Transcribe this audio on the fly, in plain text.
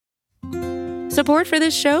Support for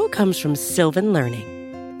this show comes from Sylvan Learning.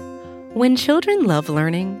 When children love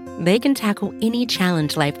learning, they can tackle any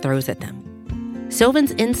challenge life throws at them.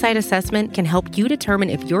 Sylvan's Insight Assessment can help you determine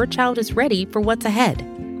if your child is ready for what's ahead.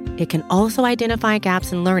 It can also identify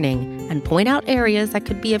gaps in learning and point out areas that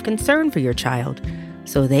could be of concern for your child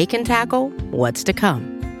so they can tackle what's to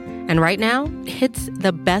come. And right now, it's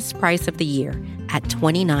the best price of the year at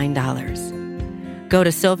 $29. Go to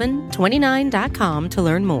sylvan29.com to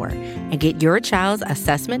learn more and get your child's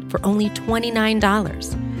assessment for only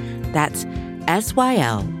 $29. That's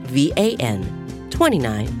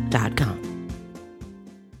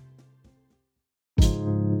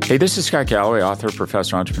SYLVAN29.com. Hey, this is Scott Galloway, author,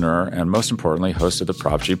 professor, entrepreneur, and most importantly, host of the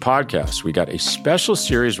Prop G podcast. We got a special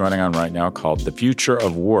series running on right now called The Future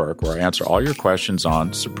of Work, where I answer all your questions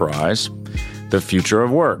on, surprise, the future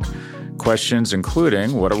of work. Questions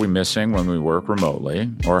including, what are we missing when we work remotely?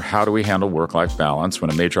 Or how do we handle work-life balance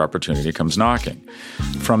when a major opportunity comes knocking?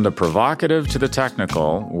 From the provocative to the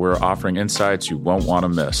technical, we're offering insights you won't want to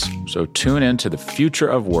miss. So tune in to The Future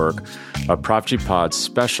of Work, a Prop G Pod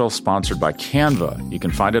special sponsored by Canva. You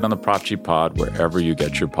can find it on the Prop G Pod wherever you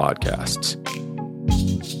get your podcasts.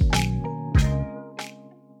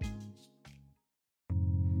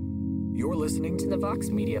 You're listening to the Vox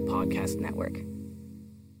Media Podcast Network.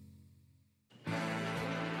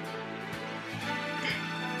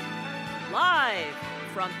 Live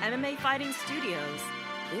from MMA Fighting Studios,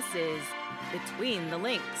 this is Between the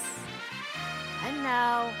Links. And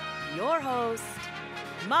now, your host,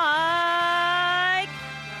 Mike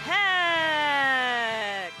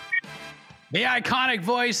Heck. The iconic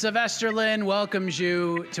voice of Esther Lynn welcomes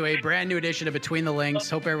you to a brand new edition of Between the Links.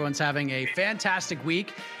 Hope everyone's having a fantastic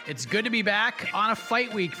week. It's good to be back on a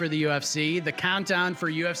fight week for the UFC. The countdown for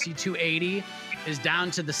UFC 280 is down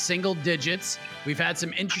to the single digits. We've had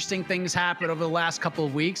some interesting things happen over the last couple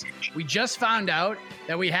of weeks. We just found out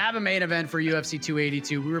that we have a main event for UFC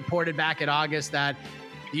 282. We reported back in August that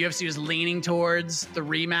the UFC was leaning towards the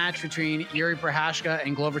rematch between Yuri Prochazka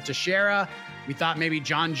and Glover Teixeira. We thought maybe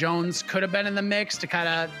John Jones could have been in the mix to kind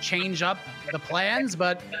of change up the plans,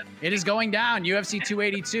 but it is going down, UFC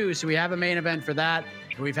 282. So we have a main event for that.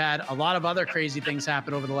 We've had a lot of other crazy things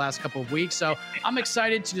happen over the last couple of weeks. So I'm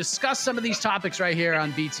excited to discuss some of these topics right here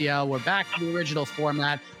on BTL. We're back to the original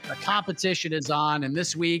format. The competition is on. And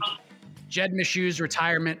this week, Jed Meshews'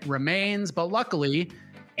 retirement remains. But luckily,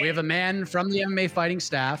 we have a man from the MMA fighting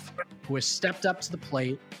staff who has stepped up to the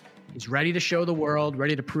plate. He's ready to show the world,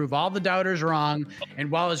 ready to prove all the doubters wrong. And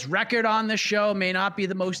while his record on this show may not be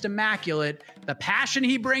the most immaculate, the passion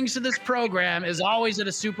he brings to this program is always at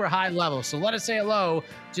a super high level. So let us say hello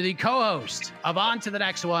to the co-host of On to the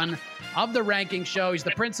Next One of the Ranking Show. He's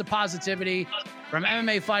the Prince of Positivity from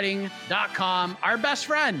MMAfighting.com. Our best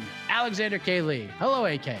friend, Alexander K. Lee. Hello,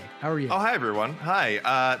 AK. How are you? Oh, hi, everyone.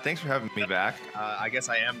 Hi. Thanks for having me back. I guess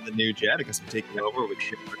I am the new Jed. I guess I'm taking over with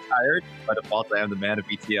Jim retired. By default, I am the man of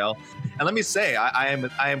BTL. And let me say, I am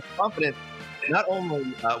confident. Not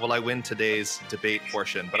only will I win today's debate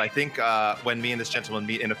portion, but I think when me and this gentleman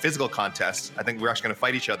meet in a physical contest, I think we're actually going to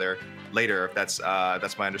fight each other later. If that's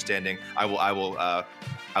my understanding, I will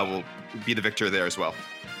be the victor there as well.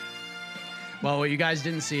 Well, what you guys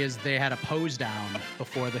didn't see is they had a pose down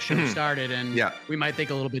before the show started, and we might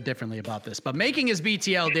think a little bit differently about this. But making his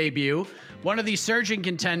BTL debut, one of the surging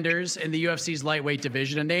contenders in the UFC's lightweight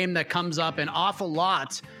division, a name that comes up an awful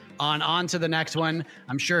lot on to the next one.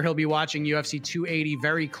 I'm sure he'll be watching UFC 280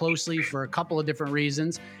 very closely for a couple of different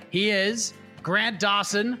reasons. He is Grant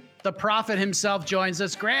Dawson. The Prophet himself joins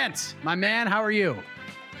us. Grant, my man, how are you?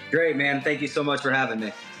 Great, man. Thank you so much for having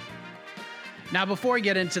me. Now, before we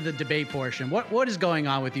get into the debate portion, what is going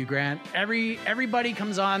on with you, Grant? Everybody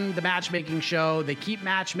comes on the matchmaking show. They keep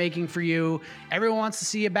matchmaking for you. Everyone wants to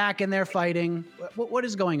see you back in there fighting. What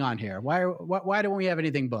is going on here? Why don't we have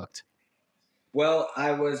anything booked? Well,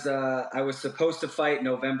 I was supposed to fight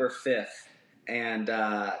November 5th, and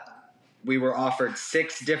we were offered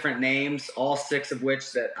 6 different names, all 6 of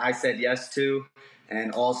which that I said yes to,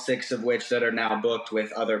 and all 6 of which that are now booked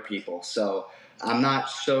with other people. So I'm not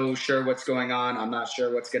so sure what's going on. I'm not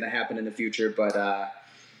sure what's going to happen in the future, but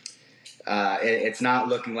it's not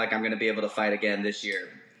looking like I'm going to be able to fight again this year.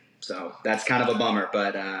 So that's kind of a bummer,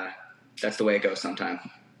 but that's the way it goes sometimes.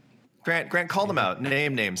 Grant, call them out.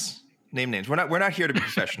 Name names. We're not here to be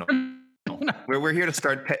professional. We're here to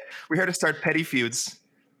start. We're here to start petty feuds.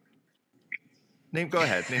 Go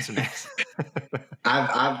ahead. Name some names.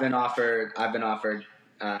 I've been offered.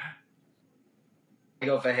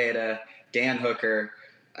 Diego Fajeda, Dan Hooker,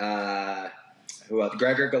 who else?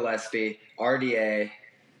 Gregor Gillespie, RDA,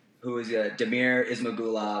 who is Damir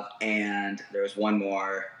Ismagulov, and there was one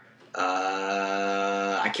more.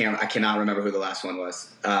 I cannot remember who the last one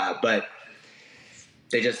was. But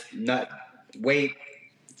they just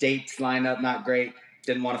dates lined up, not great.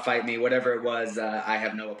 Didn't want to fight me, whatever it was. I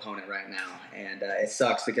have no opponent right now. And it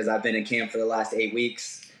sucks because I've been in camp for the last 8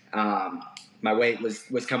 weeks. My weight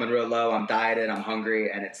was coming real low. I'm dieted, I'm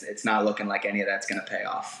hungry, and it's not looking like any of that's going to pay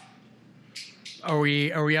off. Are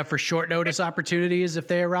we up for short notice opportunities if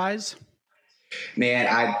they arise?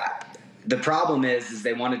 Man, the problem is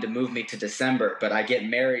they wanted to move me to December, but I get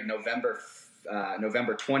married November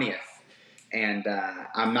 20th, and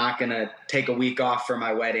I'm not gonna take a week off for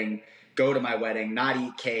my wedding, go to my wedding, not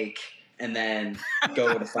eat cake, and then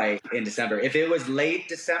go to fight in December. If it was late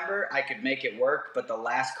December, I could make it work, but the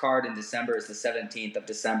last card in December is the 17th of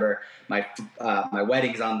December. My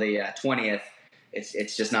wedding's on the 20th.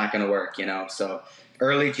 It's just not gonna work, you know. So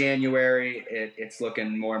early January, it's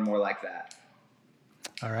looking more and more like that.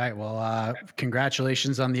 All right. Well,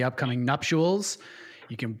 congratulations on the upcoming nuptials.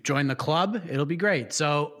 You can join the club. It'll be great.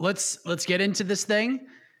 So let's get into this thing.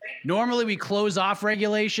 Normally we close off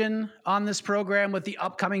regulation on this program with the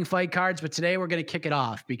upcoming fight cards, but today we're going to kick it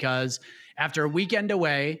off because after a weekend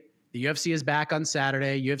away, the UFC is back on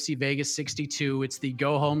Saturday, UFC Vegas 62. It's the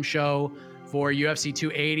go home show for UFC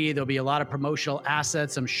 280. There'll be a lot of promotional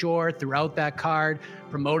assets, I'm sure, throughout that card,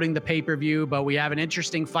 promoting the pay-per-view, but we have an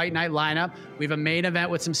interesting fight night lineup. We have a main event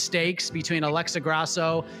with some stakes between Alexa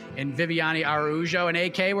Grasso and Viviane Araújo. And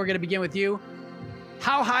AK, we're going to begin with you.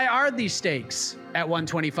 How high are these stakes at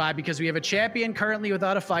 125? Because we have a champion currently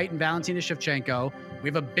without a fight in Valentina Shevchenko. We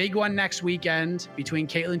have a big one next weekend between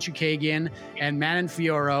Caitlin Chookagian and Manon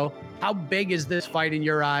Fiorot. How big is this fight in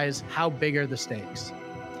your eyes? How big are the stakes?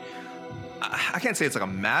 I can't say it's like a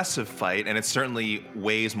massive fight, and it certainly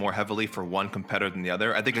weighs more heavily for one competitor than the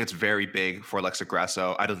other. I think it's very big for Alexa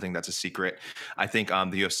Grasso. I don't think that's a secret. I think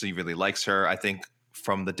the UFC really likes her. I think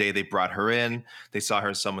from the day they brought her in, they saw her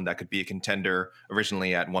as someone that could be a contender.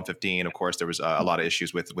 Originally at 115, of course, there was a lot of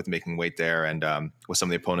issues with making weight there, and with some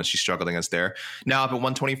of the opponents she's struggled against there. Now up at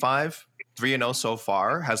 125, 3-0 so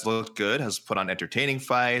far, has looked good, has put on entertaining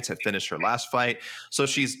fights, had finished her last fight. So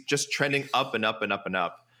she's just trending up and up and up and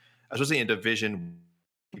up. Especially in a division,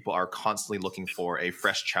 people are constantly looking for a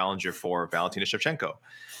fresh challenger for Valentina Shevchenko.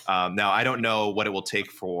 Now, I don't know what it will take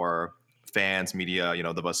for fans, media, you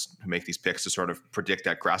know, the of us who make these picks to sort of predict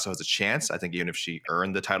that Grasso has a chance. I think even if she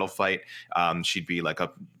earned the title fight, she'd be like a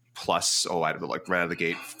plus, I don't know, like right out of the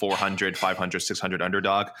gate, 400, 500, 600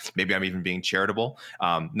 underdog. Maybe I'm even being charitable.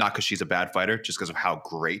 Not because she's a bad fighter, just because of how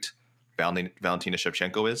great Valentina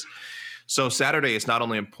Shevchenko is. So Saturday, it's not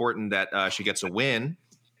only important that she gets a win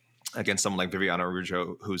against someone like Viviane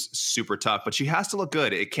Araújo, who's super tough, but she has to look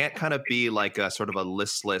good. It can't kind of be like a sort of a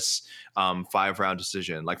listless 5-round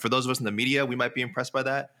decision. Like for those of us in the media, we might be impressed by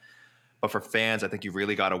that. But for fans, I think you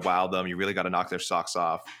really got to wow them. You really got to knock their socks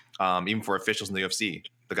off. Even for officials in the UFC,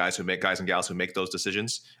 the guys and gals who make those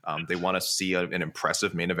decisions, they want to see an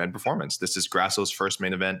impressive main event performance. This is Grasso's first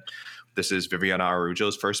main event. This is Viviane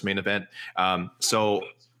Araújo's first main event. So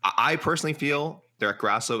I personally feel that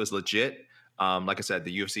Grasso is legit. Like I said,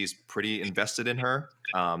 the UFC is pretty invested in her.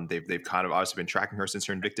 They've kind of obviously been tracking her since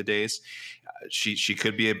her Invicta days. She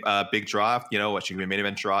could be a big draw. You know, she could be a main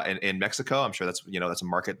event draw in Mexico. I'm sure that's a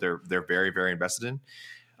market they're very, very invested in.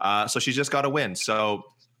 So she's just got to win. So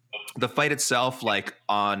the fight itself, like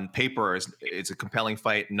on paper, it's a compelling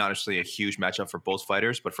fight. Not necessarily a huge matchup for both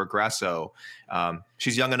fighters, but for Grasso,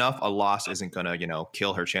 she's young enough. A loss isn't going to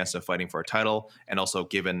kill her chance of fighting for a title. And also,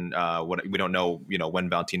 given what we don't know, when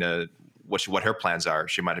Valentina. What her plans are.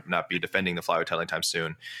 She might not be defending the flyweight title anytime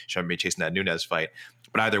soon. She might be chasing that Nunes fight.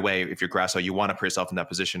 But either way, if you're Grasso, you want to put yourself in that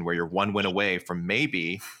position where you're one win away from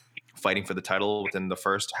maybe fighting for the title within the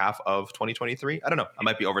first half of 2023. I don't know. I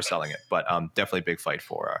might be overselling it, but definitely a big fight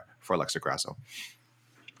for Alexa Grasso.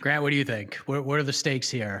 Grant, what do you think? What are the stakes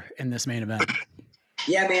here in this main event?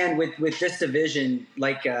 Yeah, man, with this division,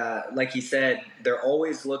 like he said, they're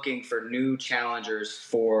always looking for new challengers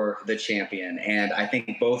for the champion. And I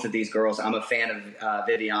think both of these girls, I'm a fan of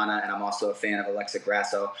Viviana, and I'm also a fan of Alexa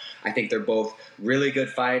Grasso. I think they're both really good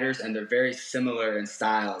fighters, and they're very similar in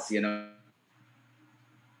styles,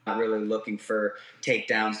 Not really looking for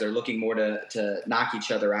takedowns. They're looking more to knock each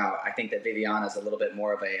other out. I think that Viviana is a little bit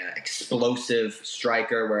more of a explosive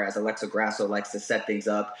striker, whereas Alexa Grasso likes to set things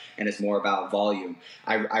up and is more about volume.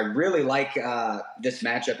 I really like this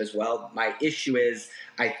matchup as well. My issue is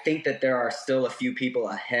I think that there are still a few people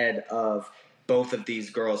ahead of both of these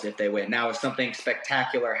girls if they win. Now, if something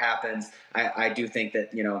spectacular happens, I do think that,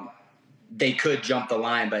 they could jump the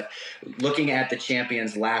line. But looking at the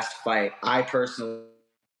champion's last fight, I personally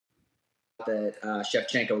that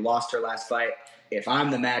Shevchenko lost her last fight. if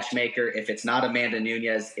I'm the matchmaker, if it's not Amanda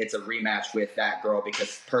Nunes, it's a rematch with that girl,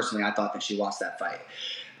 because personally I thought that she lost that fight.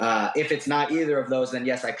 If it's not either of those, then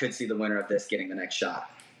yes, I could see the winner of this getting the next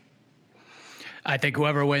shot. I think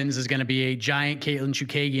whoever wins is going to be a giant Caitlin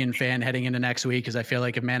Chukagian fan heading into next week, because I feel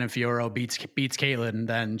like if Manon Fiorot beats Caitlin,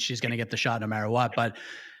 then she's going to get the shot no matter what. But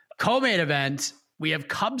co-main event, we have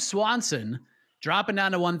Cub Swanson dropping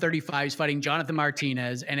down to 135. He's fighting Jonathan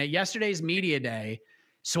Martinez. And at yesterday's media day,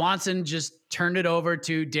 Swanson just turned it over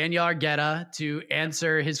to Daniel Argueta to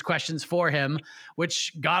answer his questions for him,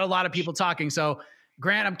 which got a lot of people talking. So,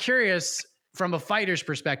 Grant, I'm curious, from a fighter's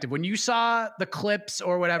perspective, when you saw the clips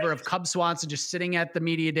or whatever of Cub Swanson just sitting at the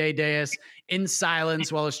media day dais in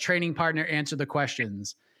silence while his training partner answered the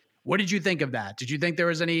questions, what did you think of that? Did you think there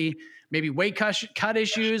was any maybe weight cut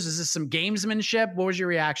issues? Is this some gamesmanship? What was your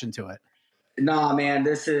reaction to it? No, man,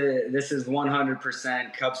 this is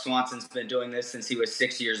 100%. Cub Swanson's been doing this since he was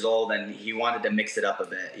 6 years old, and he wanted to mix it up a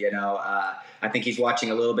bit. I think he's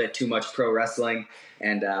watching a little bit too much pro wrestling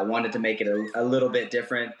and wanted to make it a little bit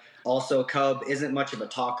different. Also, Cub isn't much of a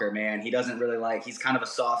talker, man. He doesn't really he's kind of a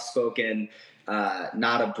soft-spoken,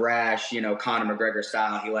 not a brash, Conor McGregor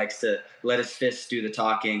style. He likes to let his fists do the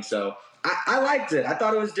talking. So I liked it. I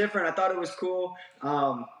thought it was different. I thought it was cool.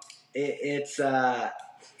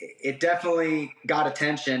 It definitely got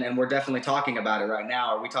attention, and we're definitely talking about it right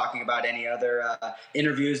now. Are we talking about any other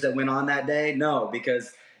interviews that went on that day? No,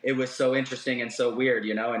 because it was so interesting and so weird,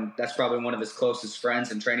 and that's probably one of his closest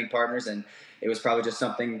friends and training partners, and it was probably just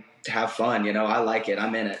something to have fun. I like it.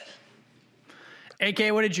 I'm in it.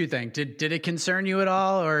 AK, what did you think? Did it concern you at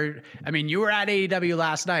all? Or, you were at AEW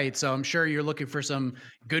last night, so I'm sure you're looking for some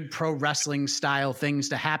good pro wrestling style things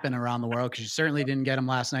to happen around the world, because you certainly didn't get them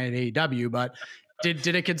last night at AEW, but did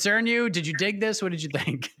it concern you? Did you dig this? What did you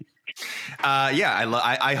think?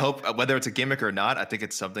 I hope, whether it's a gimmick or not, I think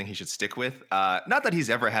it's something he should stick with. Not that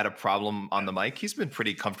he's ever had a problem on the mic. He's been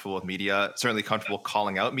pretty comfortable with media, certainly comfortable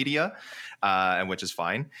calling out media, and which is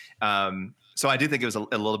fine. So I do think it was a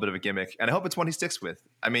little bit of a gimmick, and I hope it's one he sticks with.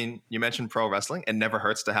 You mentioned pro wrestling. It never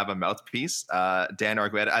hurts to have a mouthpiece. Dan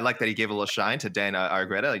Argueta, I like that he gave a little shine to Dan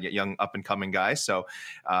Argueta, a young up-and-coming guy. So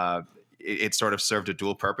it sort of served a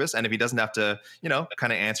dual purpose. And if he doesn't have to,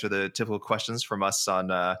 kind of answer the typical questions from us on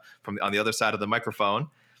the other side of the microphone,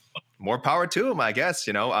 more power to him, I guess.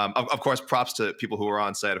 Of course, props to people who were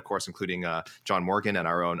on site, of course, including John Morgan and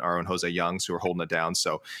our own Jose Youngs, who are holding it down.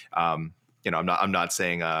 So, I'm not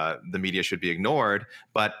saying the media should be ignored,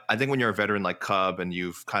 but I think when you're a veteran like Cub and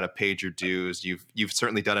you've kind of paid your dues, you've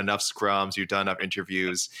certainly done enough scrums, you've done enough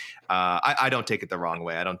interviews. I don't take it the wrong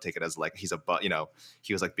way. I don't take it as like he's above,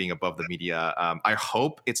 he was like being above the media. I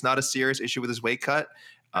hope it's not a serious issue with his weight cut.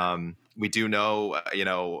 We do know,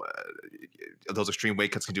 those extreme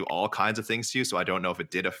weight cuts can do all kinds of things to you. So I don't know if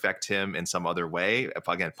it did affect him in some other way, if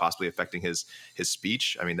again, possibly affecting his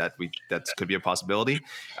speech. That could be a possibility.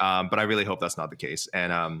 But I really hope that's not the case.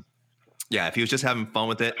 And, if he was just having fun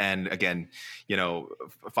with it, and again,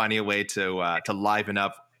 finding a way to liven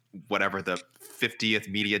up whatever the 50th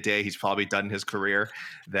media day he's probably done in his career,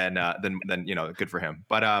 then good for him.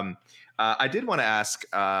 But I did want to ask,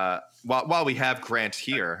 while we have Grant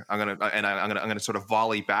here, I'm gonna sort of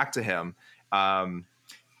volley back to him. Grant,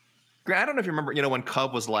 I don't know if you remember, when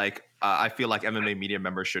Cub was like, I feel like MMA media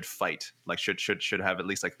members should fight, like should have at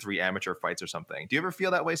least like 3 amateur fights or something. Do you ever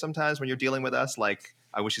feel that way sometimes when you're dealing with us? Like,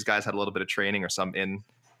 I wish these guys had a little bit of training or some in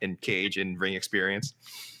cage and ring experience.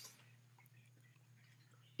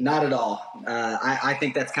 Not at all. I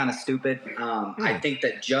think that's kind of stupid. I think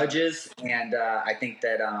that judges and I think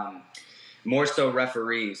that more so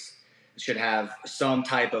referees should have some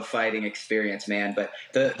type of fighting experience, man. But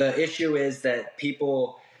the issue is that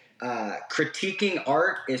people critiquing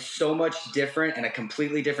art is so much different and a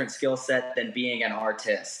completely different skill set than being an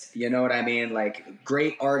artist. You know what I mean? Like,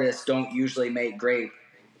 great artists don't usually make great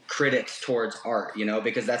critics towards art,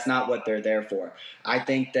 because that's not what they're there for. I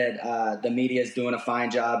think that the media is doing a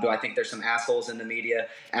fine job. Do I think there's some assholes in the media?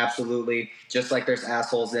 Absolutely. Just like there's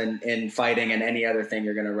assholes in fighting and any other thing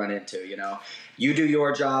you're going to run into, You do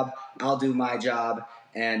your job, I'll do my job,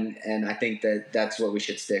 and I think that that's what we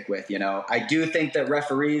should stick with, I do think that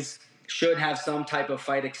referees should have some type of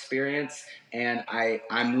fight experience, and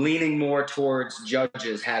I'm leaning more towards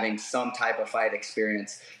judges having some type of fight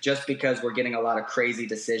experience, just because we're getting a lot of crazy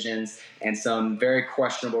decisions and some very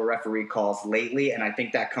questionable referee calls lately, and I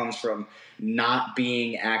think that comes from not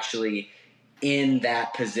being actually in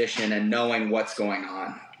that position and knowing what's going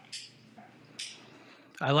on.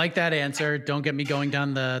 I like that answer. Don't get me going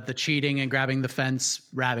down the cheating and grabbing the fence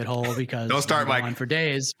rabbit hole, because don't start, Mike, on for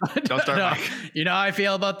days. Don't start, Mike. You know how I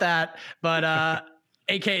feel about that. But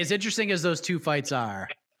AK, as interesting as those two fights are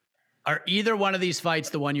either one of these fights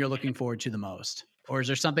the one you're looking forward to the most? Or is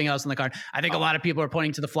there something else on the card? I think a lot of people are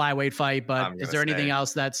pointing to the flyweight fight, but is there anything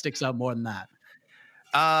else that sticks out more than that?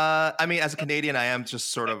 I mean, as a Canadian, I am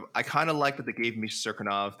just I kind of like that they gave Misha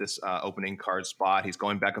Cirkunov this opening card spot. He's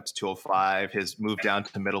going back up to 205. His move down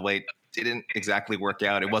to middleweight didn't exactly work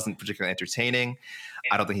out. It wasn't particularly entertaining.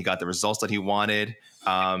 I don't think he got the results that he wanted.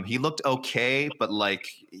 He looked okay, but like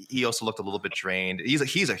he also looked a little bit drained. He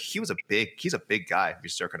was a big guy,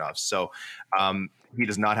 Misha Cirkunov. So he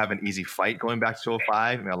does not have an easy fight going back to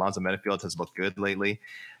 205. I mean, Alonzo Menifield has looked good lately.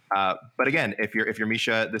 But again, if you're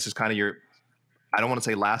Misha, this is kind of your, I don't want to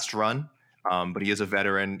say last run, but he is a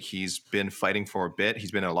veteran. He's been fighting for a bit.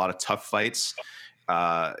 He's been in a lot of tough fights.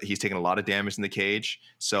 He's taken a lot of damage in the cage.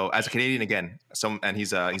 So as a Canadian, again, and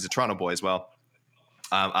he's a Toronto boy as well.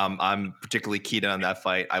 I'm particularly keyed in on that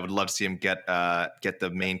fight. I would love to see him get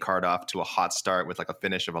the main card off to a hot start with like a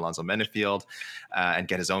finish of Alonzo Menifield, and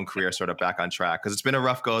get his own career sort of back on track, because it's been a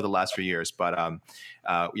rough go the last few years. But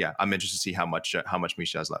yeah, I'm interested to see how much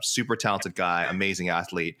Misha has left. Super talented guy, amazing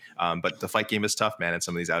athlete, but the fight game is tough, man, and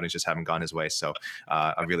some of these outings just haven't gone his way. So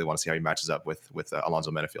I really want to see how he matches up with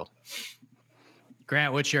Alonzo Menifield.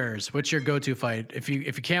 Grant, what's yours? What's your go-to fight? If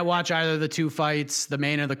you can't watch either of the two fights, the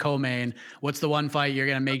main or the co-main, what's the one fight you're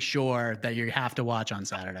going to make sure that you have to watch on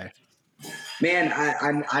Saturday? Man,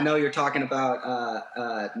 I know you're talking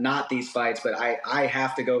about not these fights, but I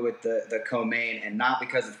have to go with the co-main, and not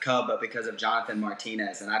because of Cub, but because of Jonathan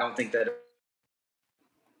Martinez. And I don't think that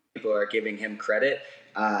people are giving him credit.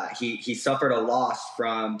 He suffered a loss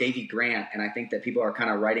from Davey Grant, and I think that people are kind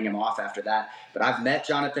of writing him off after that. But I've met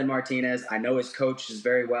Jonathan Martinez. I know his coaches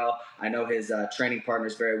very well. I know his training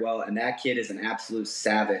partners very well, and that kid is an absolute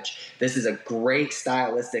savage. This is a great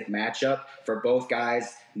stylistic matchup for both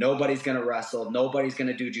guys. Nobody's going to wrestle. Nobody's going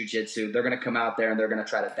to do jiu-jitsu. They're going to come out there and they're going to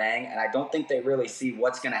try to bang. And I don't think they really see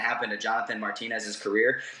what's going to happen to Jonathan Martinez's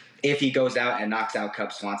career if he goes out and knocks out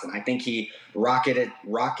Cub Swanson. I think he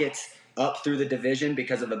rockets up through the division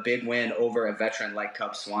because of a big win over a veteran like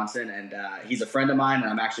Cub Swanson. And he's a friend of mine, and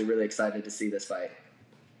I'm actually really excited to see this fight.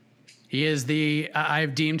 He is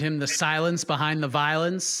I've deemed him the silence behind the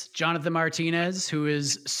violence, Jonathan Martinez, who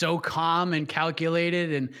is so calm and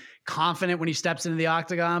calculated and confident when he steps into the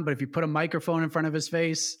octagon. But if you put a microphone in front of his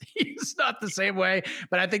face, he's not the same way.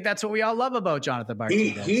 But I think that's what we all love about Jonathan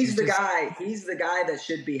Martinez. He's the guy that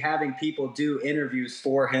should be having people do interviews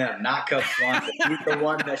for him, not Cub Swanson. He's the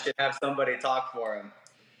one that should have somebody talk for him.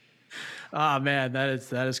 Oh man, that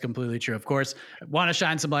is completely true. Of course, want to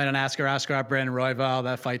shine some light on Askar Askarov, Brandon Royval.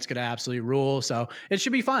 That fight's going to absolutely rule. So it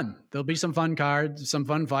should be fun. There'll be some fun cards, some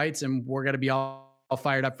fun fights, and we're going to be all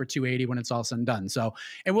fired up for 280 when it's all said and done. So,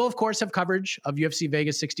 and we'll of course have coverage of UFC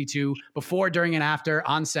Vegas 62 before, during, and after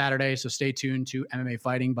on Saturday. So stay tuned to MMA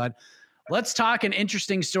Fighting. But let's talk an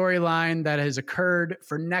interesting storyline that has occurred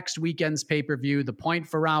for next weekend's pay-per-view. The point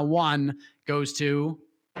for round one goes to...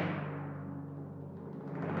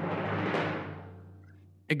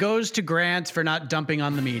 It goes to Grant for not dumping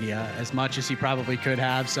on the media as much as he probably could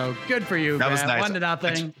have. So good for you, Grant. That was nice.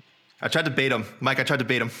 1-0. I tried to bait him. Mike, I tried to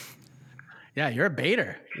bait him. Yeah, you're a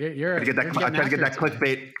baiter. You're I tried to get that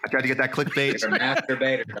clickbait. You're a master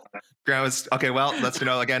baiter. Grant was okay. Well, let's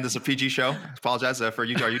again. This is a PG show. I apologize for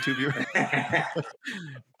you, our YouTube viewer.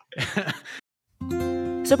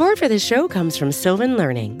 Support for this show comes from Sylvan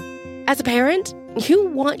Learning. As a parent, you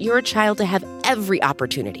want your child to have every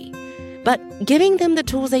opportunity, but giving them the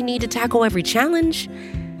tools they need to tackle every challenge,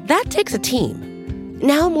 that takes a team.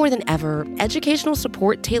 Now more than ever, educational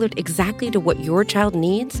support tailored exactly to what your child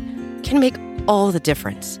needs can make all the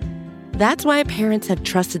difference. That's why parents have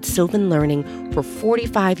trusted Sylvan Learning for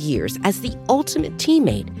 45 years as the ultimate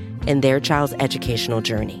teammate in their child's educational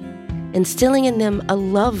journey, instilling in them a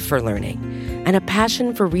love for learning and a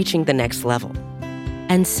passion for reaching the next level.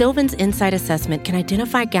 And Sylvan's Insight Assessment can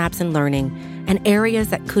identify gaps in learning and areas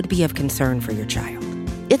that could be of concern for your child.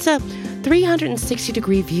 It's a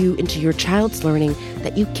 360-degree view into your child's learning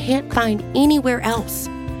that you can't find anywhere else,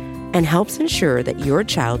 and helps ensure that your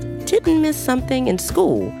child didn't miss something in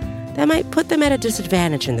school that might put them at a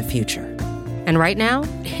disadvantage in the future. And right now,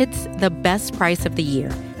 it's the best price of the year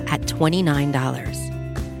at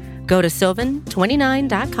 $29. Go to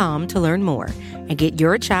sylvan29.com to learn more and get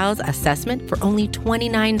your child's assessment for only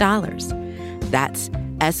 $29. That's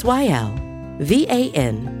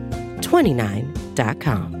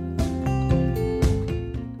SYLVAN29.com.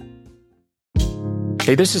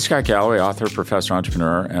 Hey, this is Scott Galloway, author, professor,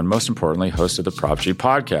 entrepreneur, and most importantly, host of the Prop G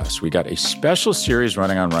podcast. We got a special series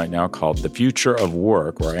running on right now called The Future of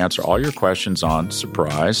Work, where I answer all your questions on,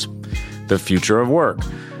 surprise, the future of work.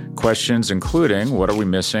 Questions including what are we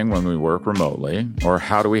missing when we work remotely, or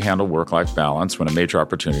how do we handle work-life balance when a major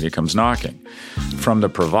opportunity comes knocking? From the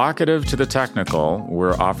provocative to the technical,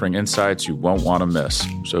 we're offering insights you won't want to miss.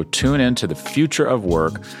 So tune in to The Future of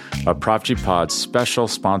Work, a Prop G Pod special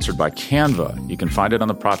sponsored by Canva. You can find it on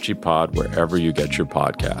the Prop G Pod wherever you get your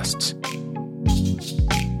podcasts.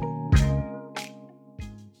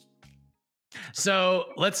 So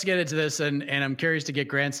let's get into this, and I'm curious to get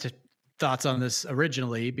Grant's thoughts on this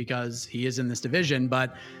originally because he is in this division.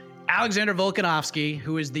 But Alexander Volkanovski,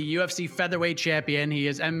 who is the UFC featherweight champion, he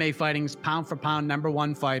is MMA Fighting's pound for pound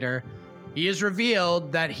 #1 fighter. He has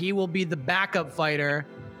revealed that he will be the backup fighter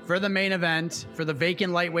for the main event for the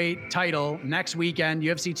vacant lightweight title next weekend,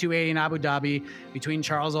 UFC 280 in Abu Dhabi, between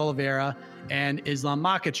Charles Oliveira and Islam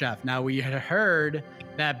Makhachev. Now, we had heard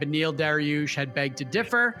that Beneil Dariush had begged to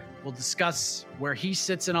differ. We'll discuss where he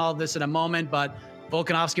sits in all of this in a moment, but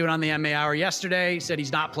Volkanovski went on the MMA Hour yesterday, said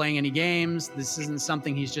he's not playing any games. This isn't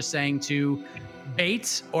something he's just saying to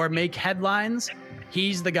bait or make headlines.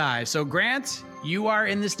 He's the guy. So Grant, you are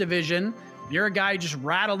in this division. You're a guy who just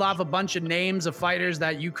rattled off a bunch of names of fighters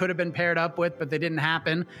that you could have been paired up with, but they didn't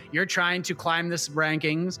happen. You're trying to climb this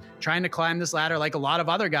rankings, trying to climb this ladder like a lot of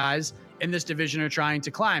other guys in this division are trying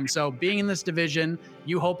to climb. So being in this division,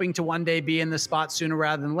 you hoping to one day be in this spot sooner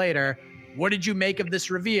rather than later, what did you make of this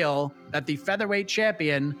reveal that the featherweight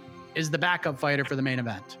champion is the backup fighter for the main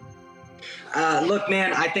event? Look,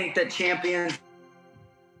 man, I think that champions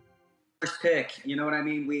first pick. You know what I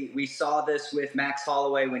mean? We saw this with Max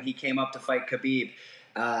Holloway when he came up to fight Khabib.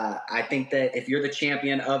 I think that if you're the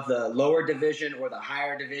champion of the lower division or the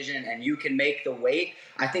higher division and you can make the weight,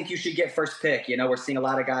 I think you should get first pick. You know, we're seeing a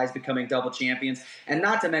lot of guys becoming double champions, and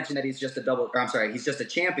not to mention that he's just a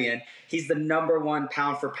champion. He's the #1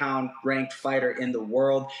 pound for pound ranked fighter in the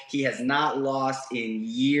world. He has not lost in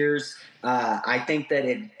years. I think that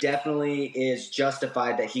it definitely is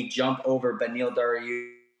justified that he jump over Beneil Dariush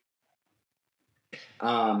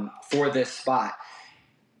for this spot.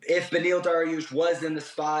 If Beneil Dariush was in the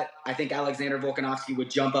spot, I think Alexander Volkanovski would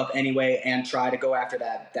jump up anyway and try to go after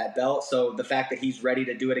that belt. So the fact that he's ready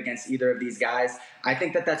to do it against either of these guys, I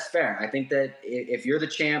think that that's fair. I think that if you're the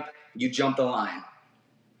champ, you jump the line.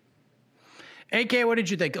 AK, what did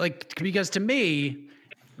you think? Like, because to me,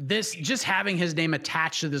 this just having his name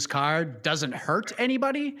attached to this card doesn't hurt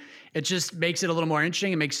anybody. It just makes it a little more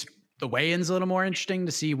interesting. It makes the weigh-ins a little more interesting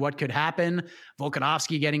to see what could happen.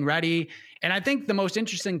 Volkanovski getting ready. And I think the most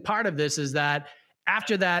interesting part of this is that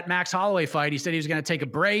after that Max Holloway fight, he said he was going to take a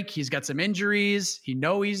break. He's got some injuries.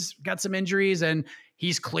 He's got some injuries, and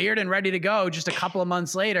he's cleared and ready to go just a couple of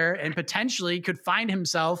months later, and potentially could find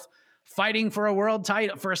himself fighting for a world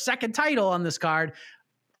title, for a second title on this card.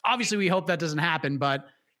 Obviously, we hope that doesn't happen, but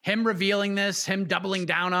him revealing this, him doubling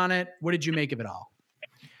down on it, what did you make of it all?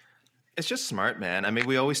 It's just smart, man. I mean,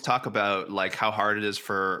 we always talk about like how hard it is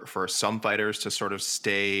for some fighters to sort of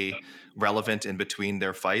stay relevant in between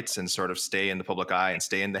their fights and sort of stay in the public eye and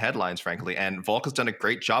stay in the headlines, frankly. And Volk has done a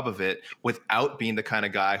great job of it without being the kind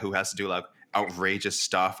of guy who has to do like outrageous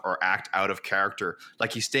stuff or act out of character.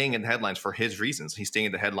 Like, he's staying in the headlines for his reasons. He's staying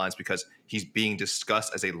in the headlines because he's being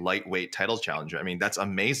discussed as a lightweight title challenger. I mean, that's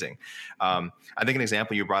amazing. I think an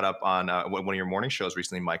example you brought up on one of your morning shows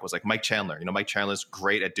recently, Mike, was like Mike Chandler. You know, Mike Chandler's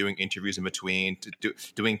great at doing interviews in between,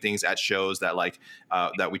 doing things at shows that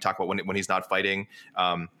that we talk about when he's not fighting.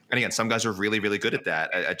 And again, some guys are really, really good at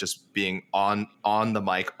that, at just being on the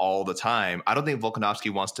mic all the time. I don't think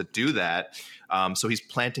Volkanovski wants to do that. So he's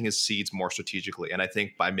planting his seeds more strategically. And I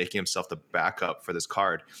think by making himself the backup for this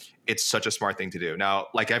card, it's such a smart thing to do. Now,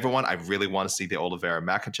 like everyone, I really want to see the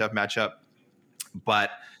Oliveira-Makhachev matchup.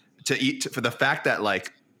 But for the fact that,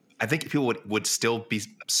 like, I think people would still be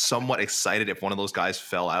somewhat excited if one of those guys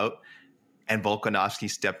fell out and Volkanovski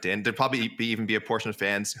stepped in. There'd probably even be a portion of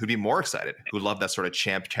fans who'd be more excited, who love that sort of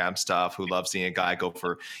champ stuff, who love seeing a guy go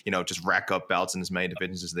for, just rack up belts in as many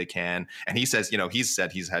divisions as they can. And he says, he's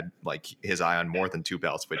said he's had like his eye on more than 2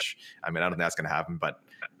 belts, which, I mean, I don't think that's going to happen, but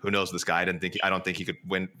who knows this guy? I don't think he could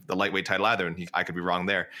win the lightweight title either. And I could be wrong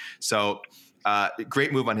there. So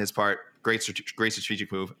great move on his part. Great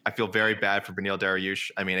strategic move. I feel very bad for Beneil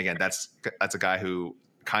Dariush. I mean, again, that's a guy who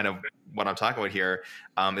kind of what I'm talking about here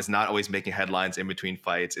is not always making headlines in between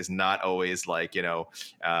fights, is not always like,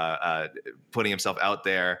 putting himself out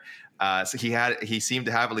there. So he seemed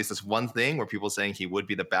to have at least this one thing where people saying he would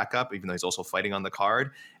be the backup, even though he's also fighting on the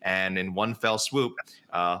card. And in one fell swoop,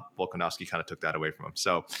 Volkanovski kind of took that away from him.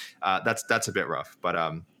 So that's a bit rough, but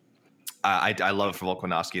I love it for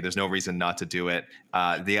Volkanovski. There's no reason not to do it.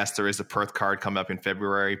 Yes, there is a Perth card coming up in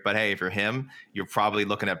February, but hey, if you're him, you're probably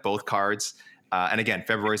looking at both cards. And again,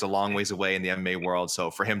 February is a long ways away in the MMA world. So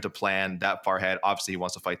for him to plan that far ahead, obviously he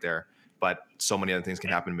wants to fight there, but so many other things can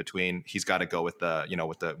happen in between. He's got to go with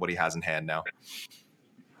what he has in hand now.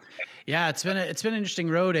 Yeah, it's been an interesting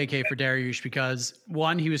road, AK, for Dariush, because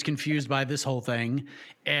one, he was confused by this whole thing,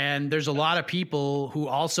 and there's a lot of people who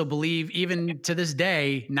also believe, even to this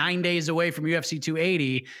day, 9 days away from UFC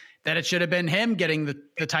 280, that it should have been him getting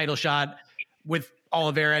the title shot with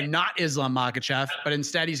Oliveira, not Islam Makhachev, but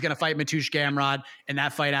instead he's going to fight Mateusz Gamrot, and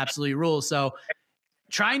that fight absolutely rules. So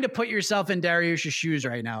trying to put yourself in Dariush's shoes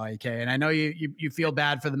right now, AK, and I know you feel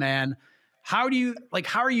bad for the man. How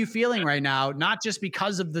are you feeling right now? Not just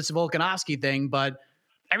because of this Volkanovski thing, but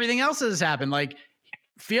everything else that has happened. Like,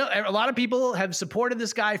 a lot of people have supported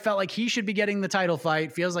this guy, felt like he should be getting the title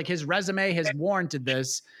fight, feels like his resume has warranted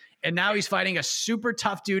this. And now he's fighting a super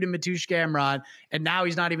tough dude in Mateusz Gamrot. And now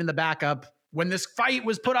he's not even the backup when this fight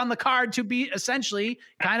was put on the card to be essentially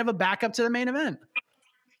kind of a backup to the main event.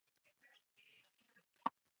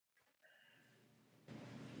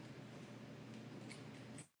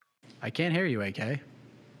 I can't hear you, AK.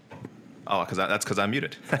 Oh, that's because I'm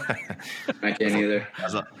muted. I can't either.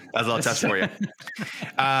 That's a little test for you.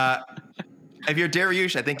 If you're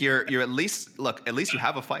Dariush, I think you're at least you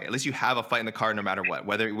have a fight. At least you have a fight in the card, no matter what.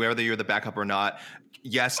 Whether you're the backup or not.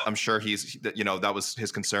 Yes, I'm sure that was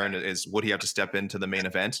his concern, is would he have to step into the main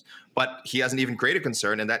event? But he has an even greater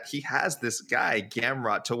concern in that he has this guy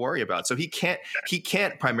Gamrot to worry about. So he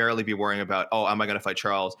can't primarily be worrying about, oh, am I going to fight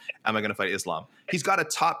Charles? Am I going to fight Islam? He's got a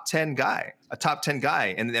top 10 guy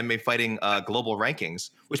in the MMA fighting global rankings,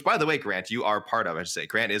 which, by the way, Grant, you are part of. I should say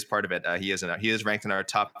Grant is part of it. He is ranked in our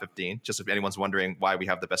top 15. Just if anyone's wondering why we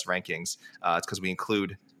have the best rankings, it's because we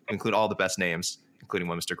include all the best names, including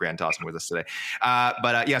one Mr. Grant Dawson with us today.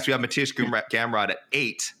 Yes, we have Mateusz Gamrot at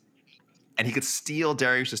 8, and he could steal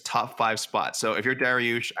Dariush's top 5 spot. So if you're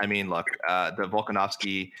Dariush, I mean, look, the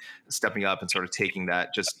Volkanovski stepping up and sort of taking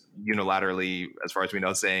that just unilaterally, as far as we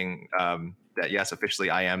know, saying that yes, officially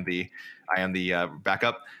I am the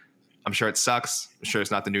backup. I'm sure it sucks. I'm sure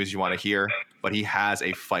it's not the news you want to hear, but he has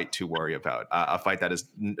a fight to worry about. A fight that is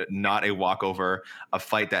not a walkover. A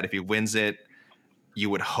fight that if he wins it, you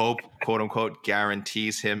would hope, quote unquote,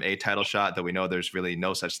 guarantees him a title shot, though we know there's really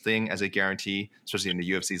no such thing as a guarantee, especially in the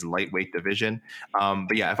UFC's lightweight division.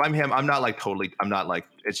 But yeah, if I'm him, I'm not like,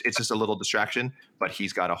 it's just a little distraction, but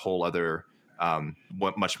he's got a whole other,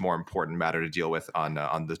 much more important matter to deal with on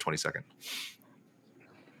the 22nd.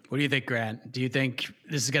 What do you think, Grant? Do you think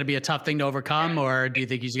this is going to be a tough thing to overcome, or do you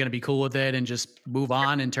think he's going to be cool with it and just move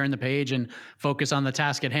on and turn the page and focus on the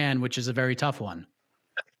task at hand, which is a very tough one?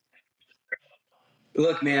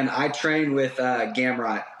 Look, man, I train with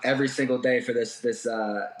Gamrot every single day for this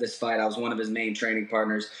fight. I was one of his main training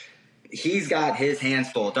partners. He's got his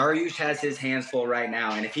hands full. Dariush has his hands full right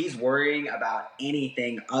now, and if he's worrying about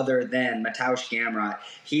anything other than Mateusz Gamrot,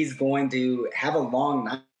 he's going to have a long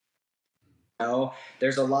night.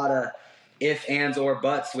 There's a lot of if, ands, or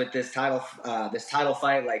buts with this title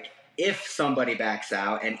fight. Like, if somebody backs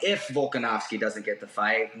out and if Volkanovski doesn't get the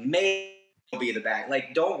fight, maybe he'll be the back.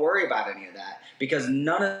 Like, don't worry about any of that, because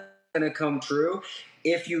none of it's going to come true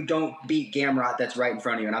if you don't beat Gamrot that's right in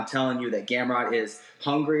front of you. And I'm telling you that Gamrot is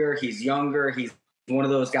hungrier. He's younger. He's one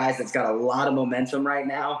of those guys that's got a lot of momentum right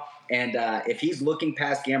now. And if he's looking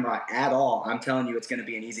past Gamrot at all, I'm telling you it's going to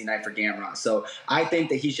be an easy night for Gamrot. So I think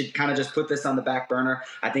that he should kind of just put this on the back burner.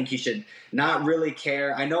 I think he should not really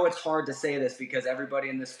care. I know it's hard to say this because everybody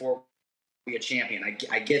in this sport will be a champion.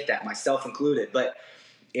 I get that, myself included. But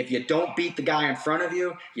if you don't beat the guy in front of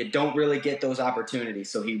you, you don't really get those opportunities.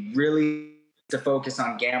 So he really needs to focus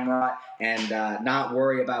on Gamrot and not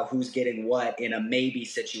worry about who's getting what in a maybe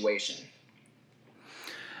situation.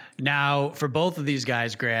 Now, for both of these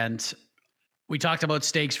guys, Grant, we talked about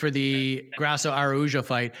stakes for the Grasso-Araujo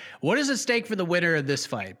fight. What is at stake for the winner of this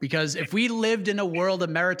fight? Because if we lived in a world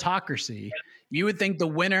of meritocracy, you would think the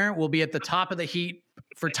winner will be at the top of the heat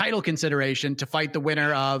for title consideration to fight the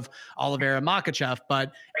winner of Oliveira Makhachev.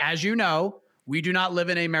 But as you know, we do not live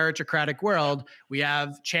in a meritocratic world. We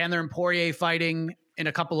have Chandler and Poirier fighting in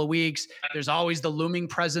a couple of weeks. There's always the looming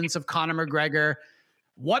presence of Conor McGregor.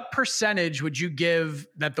 What percentage would you give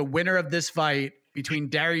that the winner of this fight between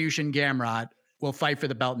Dariush and Gamrot will fight for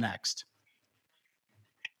the belt next?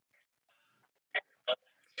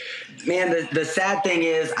 Man, the sad thing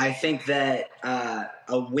is I think that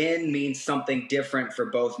a win means something different for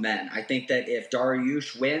both men. I think that if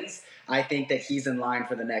Dariush wins, I think that he's in line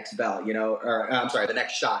for the next belt, the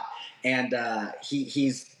next shot. And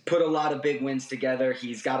he's put a lot of big wins together.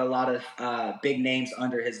 He's got a lot of big names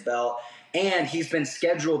under his belt. And he's been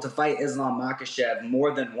scheduled to fight Islam Makhachev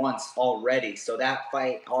more than once already. So that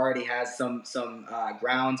fight already has some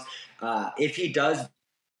grounds. If he does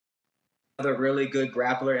another really good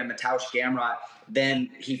grappler in Mateusz Gamrot, then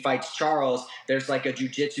he fights Charles. There's like a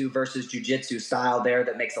jiu-jitsu versus jiu-jitsu style there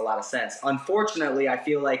that makes a lot of sense. Unfortunately, I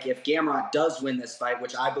feel like if Gamrot does win this fight,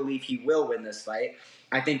 which I believe he will win this fight,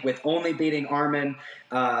 I think with only beating Arman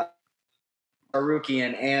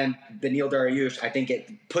Tsarukyan and Beneil Dariush, I think it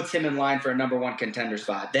puts him in line for a number one contender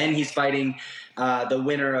spot. Then he's fighting the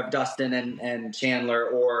winner of Dustin and Chandler,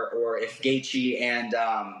 or if Gaethje and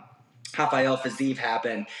Rafael Fiziev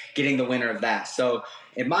happen, getting the winner of that. So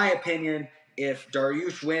in my opinion, if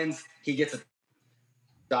Dariush wins, he gets a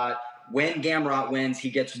shot. When Gamrot wins, he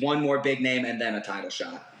gets one more big name and then a title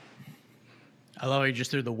shot. I love how you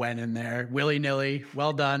just threw the when in there, willy-nilly.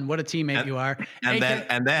 Well done. What a teammate you are. And then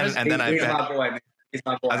I bet. He's my boy, man. He's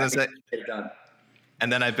my boy. I was gonna say, get it done.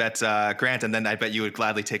 And then I bet Grant, and then I bet you would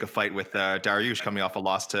gladly take a fight with Dariush coming off a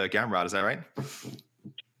loss to Gamrot. Is that right?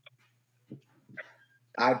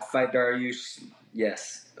 I'd fight Dariush.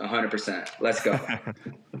 Yes, 100%. Let's go.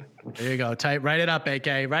 There you go. Write it up,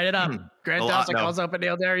 AK. Write it up. Grant Dawson calls up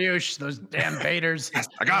Beneil Dariush. Those damn Baders. Yes,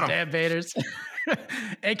 I got him. Damn Baders.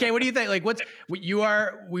 AK, what do you think? Like,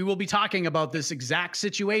 we will be talking about this exact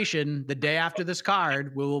situation the day after this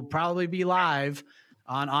card. We will probably be live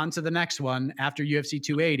on to the next one after UFC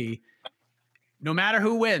 280. No matter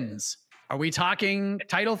who wins, are we talking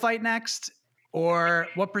title fight next? Or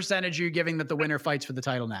what percentage are you giving that the winner fights for the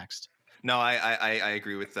title next? No, I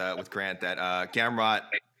agree with Grant that Gamrot,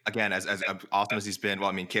 again, as awesome as he's been, well,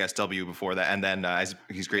 I mean, KSW before that, and then as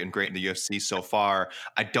he's great in the UFC so far,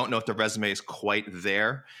 I don't know if the resume is quite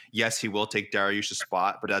there. Yes, he will take Dariush's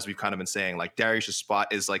spot, but as we've kind of been saying, like Dariush's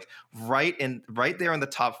spot is like right there in the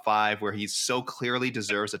top 5 where he so clearly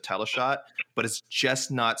deserves a title shot, but it's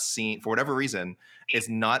just not seen, for whatever reason, is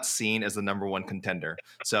not seen as the number one contender.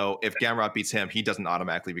 So if Gamrot beats him, he doesn't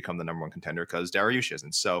automatically become the number one contender because Dariush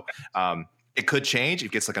isn't. So it could change. If he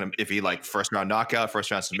gets if he first round knockout, first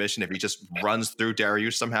round submission, if he just runs through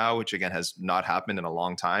Dariush somehow, which again has not happened in a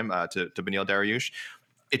long time to Beneil Dariush,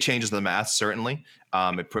 it changes the math, certainly.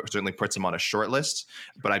 Certainly puts him on a short list,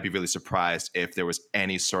 but I'd be really surprised if there was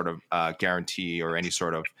any sort of guarantee or any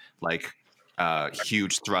sort of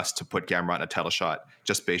huge thrust to put Gamrot in a title shot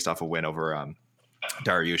just based off a win over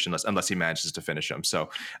Dariush, unless he manages to finish him.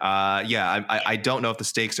 So I don't know if the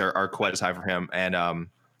stakes are quite as high for him. And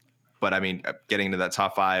but I mean, getting into that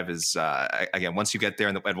top 5 is again, once you get there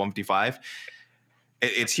at 155,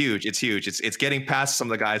 it's huge. It's huge. It's getting past some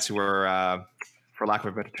of the guys who are, for lack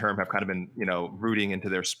of a better term, have kind of been rooting into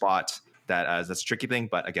their spot. That's a tricky thing.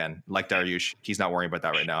 But again, like Dariush, he's not worrying about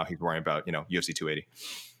that right now. He's worrying about UFC 280.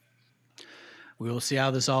 We will see how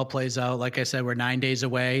this all plays out. Like I said, we're 9 days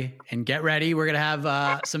away, and get ready. We're going to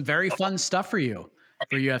have some very fun stuff for you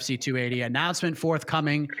for UFC 280. Announcement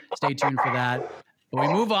forthcoming. Stay tuned for that. But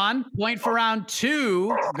we move on. Point for round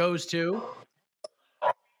 2 goes to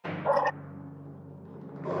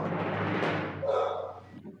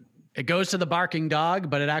the barking dog,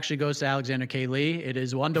 but it actually goes to Alexander K. Lee. It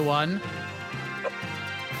is 1-1.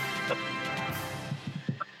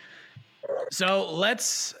 So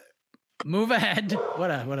let's move ahead. What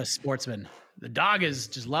a sportsman. The dog is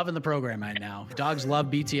just loving the program right now. Dogs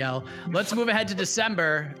love BTL. Let's move ahead to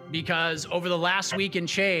December, because over the last week and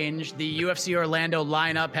change, the UFC Orlando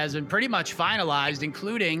lineup has been pretty much finalized,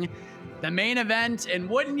 including the main event. And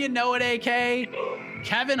wouldn't you know it, AK?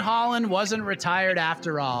 Kevin Holland wasn't retired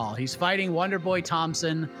after all. He's fighting Wonderboy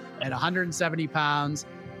Thompson at 170 pounds.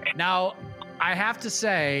 Now, I have to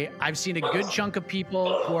say, I've seen a good chunk of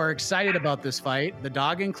people who are excited about this fight, the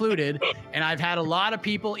dog included, and I've had a lot of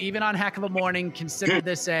people, even on Heck of a Morning, consider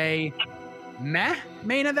this a meh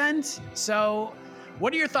main event. So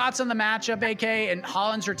what are your thoughts on the matchup, AK, and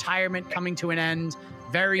Holland's retirement coming to an end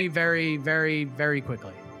very, very, very, very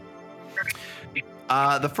quickly?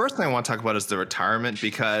 The first thing I want to talk about is the retirement,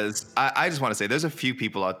 because I just want to say there's a few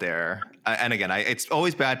people out there. And again, it's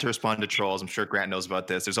always bad to respond to trolls. I'm sure Grant knows about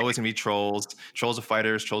this. There's always going to be trolls of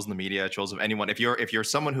fighters, trolls in the media, trolls of anyone. If you're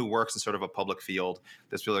someone who works in sort of a public field,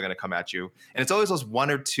 there's people that are going to come at you. And it's always those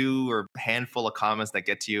 1 or 2 or handful of comments that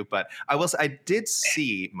get to you. But I will say, I did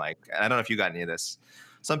see, Mike, and I don't know if you got any of this,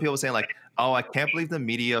 some people saying like, oh, I can't believe the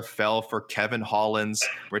media fell for Kevin Holland's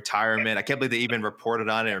retirement. I can't believe they even reported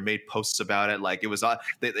on it or made posts about it. Like it was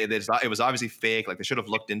obviously fake. Like they should have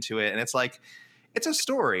looked into it. And it's like, It's a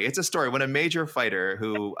story. It's a story. When a major fighter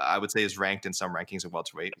who I would say is ranked in some rankings of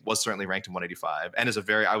welterweight, was certainly ranked in 185, and is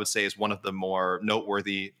I would say is one of the more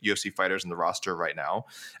noteworthy UFC fighters in the roster right now,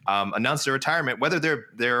 announced their retirement, whether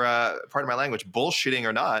they're pardon my language, bullshitting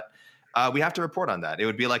or not. We have to report on that. It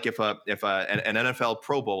would be like if an NFL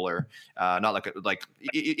Pro Bowler, not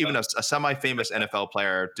even a semi-famous NFL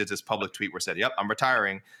player, did this public tweet where said, "Yep, I'm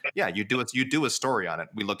retiring." Yeah, you do a story on it.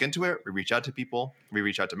 We look into it. We reach out to people. We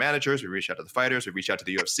reach out to managers. We reach out to the fighters. We reach out to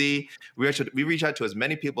the UFC. We reach out to as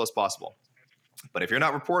many people as possible. But if you're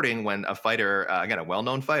not reporting when a fighter, again, a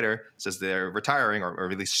well-known fighter, says they're retiring or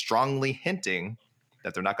really strongly hinting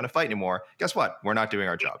that they're not going to fight anymore, guess what? We're not doing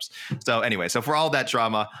our jobs. So anyway, so for all that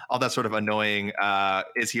drama, all that sort of annoying,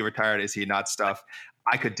 is he retired, is he not stuff,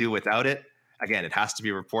 I could do without it. Again, it has to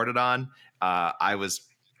be reported on. I was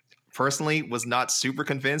not super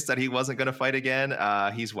convinced that he wasn't going to fight again.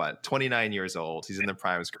 He's 29 years old. He's in the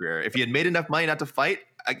prime of his career. If he had made enough money not to fight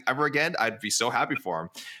ever again, I'd be so happy for him.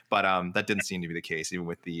 But that didn't seem to be the case, even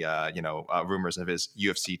with the rumors of his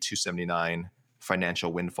UFC 279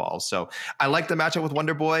 financial windfalls. So I like the matchup with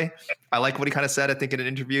Wonder Boy. I like what he kind of said, I think, in an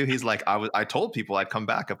interview. He's like, I told people I'd come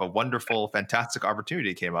back if a wonderful, fantastic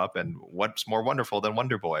opportunity came up, and what's more wonderful than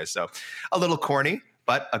Wonder Boy? So a little corny,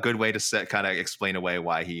 but a good way to kind of explain away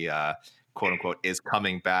why he quote unquote is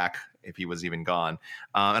coming back if he was even gone.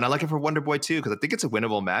 And I like it for Wonder Boy too, because I think it's a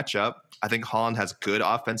winnable matchup. I think Holland has good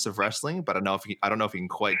offensive wrestling, but I don't know if he can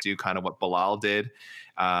quite do kind of what Bilal did.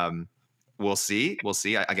 We'll see.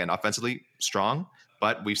 Again, offensively strong,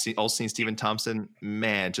 but we've also seen Stephen Thompson,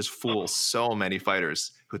 man, just fool so many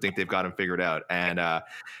fighters who think they've got him figured out. And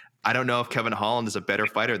I don't know if Kevin Holland is a better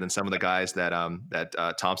fighter than some of the guys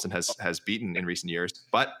that Thompson has beaten in recent years,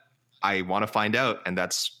 but I want to find out, and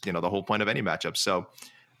that's the whole point of any matchup. So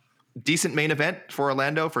decent main event for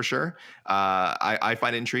Orlando for sure. I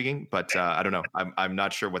find it intriguing, but I don't know. I'm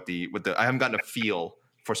not sure what I haven't gotten a feel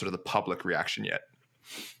for sort of the public reaction yet.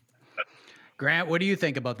 Grant, what do you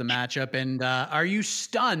think about the matchup? And are you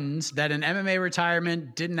stunned that an MMA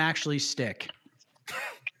retirement didn't actually stick?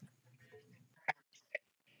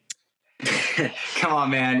 Come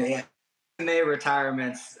on, man. MMA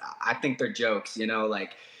retirements, I think they're jokes,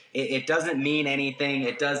 like it doesn't mean anything.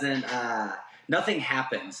 It doesn't, nothing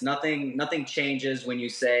happens. Nothing changes when you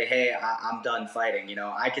say, hey, I'm done fighting.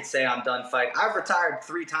 I could say I'm done fighting. I've retired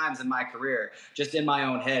 3 times in my career just in my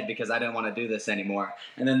own head because I didn't want to do this anymore.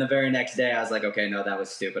 And then the very next day I was like, okay, no, that was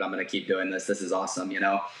stupid. I'm going to keep doing this. This is awesome.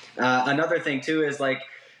 Another thing too is like,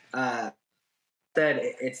 said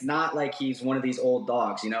it's not like he's one of these old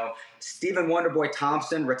dogs. Stephen Wonderboy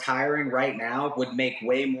Thompson retiring right now would make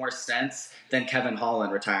way more sense than Kevin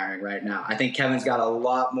Holland retiring right now. I think Kevin's got a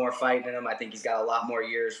lot more fight in him. I think he's got a lot more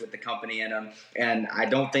years with the company in him, and I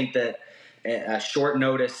don't think that a short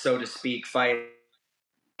notice, so to speak, fight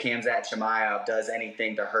Khamzat Chimaev does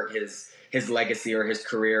anything to hurt his legacy or his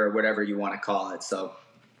career or whatever you want to call it. So,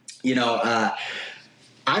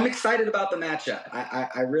 I'm excited about the matchup.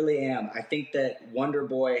 I really am. I think that Wonder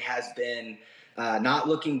Boy has been not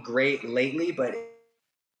looking great lately, but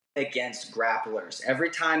against grapplers.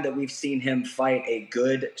 Every time that we've seen him fight a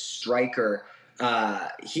good striker,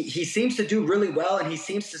 he seems to do really well, and he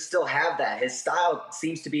seems to still have that. His style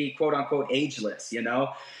seems to be quote-unquote ageless,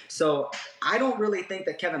 So I don't really think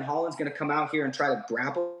that Kevin Holland's going to come out here and try to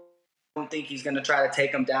grapple. I don't think he's going to try to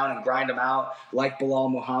take him down and grind him out like Bilal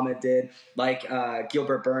Muhammad did, like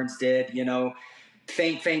Gilbert Burns did,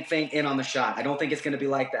 feint in on the shot. I don't think it's going to be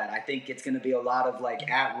like that. I think it's going to be a lot of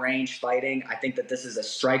like at-range fighting. I think that this is a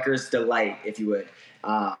striker's delight, if you would.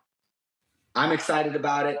 I'm excited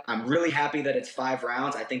about it. I'm really happy that it's 5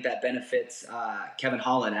 rounds. I think that benefits Kevin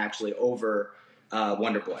Holland actually over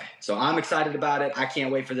Wonder Boy. So I'm excited about it. I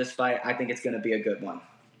can't wait for this fight. I think it's going to be a good one.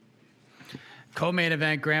 Co-main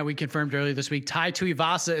event, Grant, we confirmed earlier this week, Tai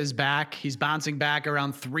Tuivasa is back. He's bouncing back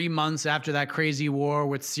around 3 months after that crazy war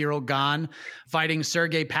with Cyril Gane, fighting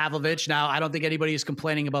Sergey Pavlovich. Now, I don't think anybody is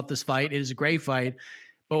complaining about this fight. It is a great fight.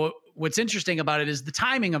 But what's interesting about it is the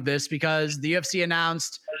timing of this, because the UFC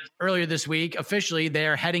announced earlier this week, officially,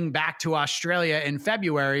 they're heading back to Australia in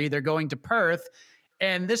February. They're going to Perth.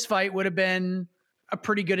 And this fight would have been a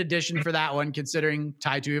pretty good addition for that one, considering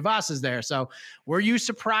Tai Tuivasa is there. So were you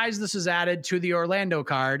surprised this is added to the Orlando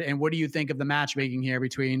card? And what do you think of the matchmaking here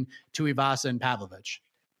between Tuivasa and Pavlovich?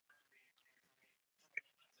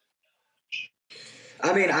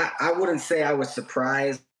 I mean, I wouldn't say I was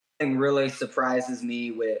surprised. Nothing really surprises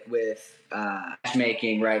me with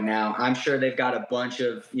matchmaking right now. I'm sure they've got a bunch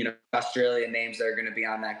of, Australian names that are going to be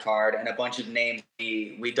on that card, and a bunch of names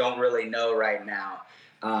we don't really know right now.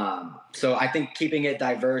 So I think keeping it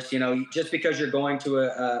diverse, just because you're going to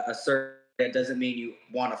a certain That doesn't mean you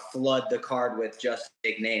want to flood the card with just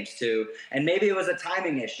big names too. And maybe it was a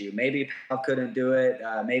timing issue. Maybe Pav couldn't do it.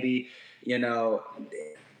 Maybe,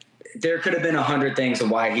 there could have been 100 things of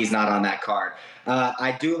why he's not on that card.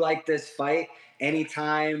 I do like this fight.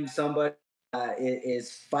 Anytime somebody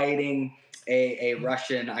is fighting a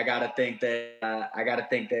Russian, I gotta think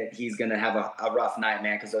that he's gonna have a rough night,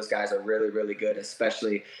 man, because those guys are really, really good,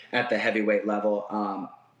 especially at the heavyweight level.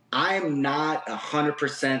 I'm not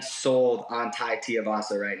 100% sold on Tai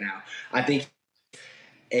Tuivasa right now. I think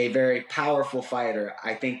a very powerful fighter.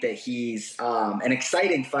 I think that he's an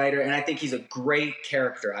exciting fighter, and I think he's a great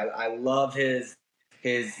character. I love his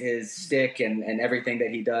stick and everything that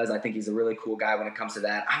he does. I think he's a really cool guy when it comes to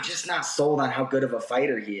that. I'm just not sold on how good of a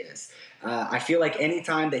fighter he is. I feel like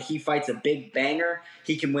anytime that he fights a big banger,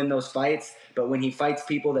 he can win those fights. But when he fights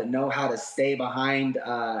people that know how to stay behind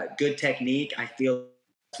good technique, I feel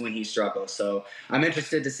that's when he struggles. So I'm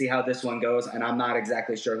interested to see how this one goes, and I'm not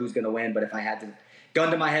exactly sure who's going to win. But if I had to, gun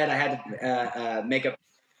to my head, I had to make up,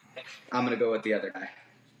 I'm going to go with the other guy.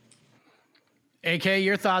 AK,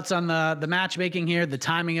 your thoughts on the matchmaking here, the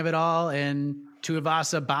timing of it all, and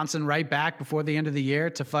Tuivasa bouncing right back before the end of the year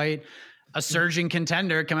to fight a surging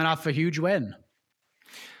contender coming off a huge win?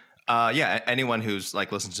 Anyone who's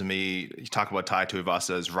listens to me talk about Tai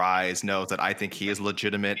Tuivasa's rise knows that I think he is a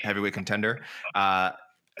legitimate heavyweight contender.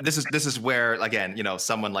 This is where, again,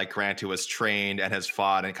 someone like Grant, who has trained and has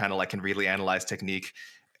fought and kind of can really analyze technique,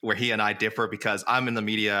 where he and I differ, because I'm in the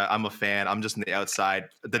media, I'm a fan, I'm just on the outside.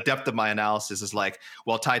 The depth of my analysis is Tai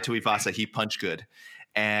Tuivasa, he punched good.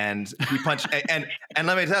 And he punched, and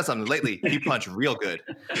let me tell you something, lately, he punched real good.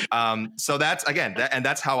 So that's, again,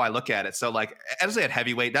 that's how I look at it. So honestly, at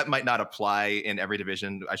heavyweight, that might not apply in every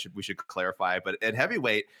division. We should clarify, but at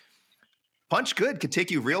heavyweight, punch good could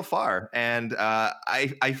take you real far. And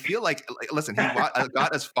I feel listen, he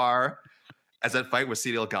got as far as that fight with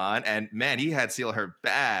Ciryl Gane, and man, he had Ciryl hurt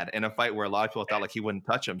bad in a fight where a lot of people thought he wouldn't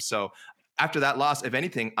touch him. So after that loss, if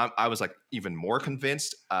anything, I was even more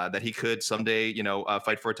convinced that he could someday,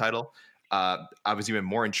 fight for a title. I was even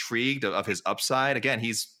more intrigued of his upside. Again,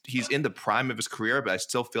 he's in the prime of his career, but I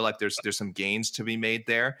still feel like there's some gains to be made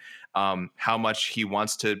there. How much he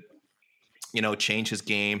wants to, change his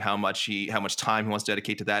game, how much time he wants to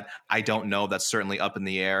dedicate to that, I don't know. That's certainly up in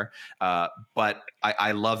the air. But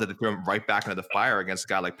I love that they threw him right back into the fire against a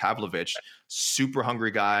guy like Pavlovich, super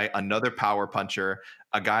hungry guy, another power puncher,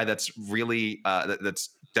 a guy that's really that's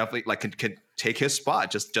definitely can take his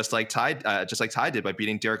spot, just like Tai did by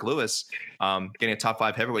beating Derek Lewis, getting a top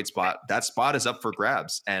 5 heavyweight spot. That spot is up for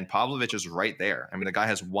grabs, and Pavlovich is right there. I mean, the guy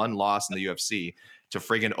has one loss in the UFC to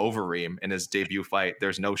friggin' Overeem in his debut fight.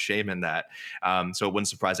 There's no shame in that. So it wouldn't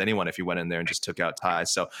surprise anyone if he went in there and just took out Tai.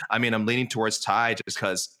 So I mean, I'm leaning towards Tai just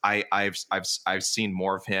because I've seen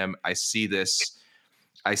more of him. I see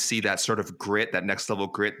that sort of grit, that next level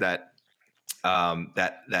grit, that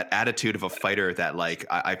attitude of a fighter that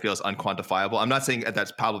I feel is unquantifiable. I'm not saying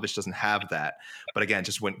that Pavlovich doesn't have that, but again,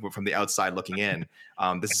 just from the outside looking in,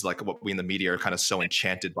 this is what we in the media are kind of so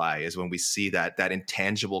enchanted by, is when we see that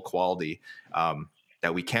intangible quality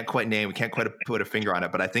that we can't quite name, we can't quite put a finger on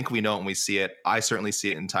it, but I think we know it when we see it. I certainly see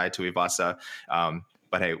it in Tai Tuivasa.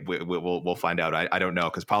 But hey, we'll find out. I don't know,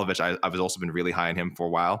 because Pavlovich, I've also been really high on him for a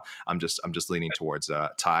while. I'm just leaning towards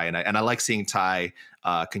Tai, and I like seeing Tai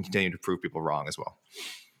continue to prove people wrong as well.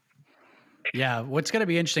 Yeah, what's going to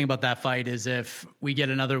be interesting about that fight is if we get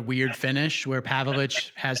another weird finish where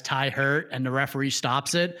Pavlovich has Tai hurt and the referee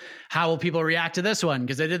stops it. How will people react to this one?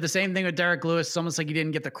 Because they did the same thing with Derek Lewis. It's almost like he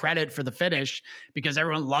didn't get the credit for the finish because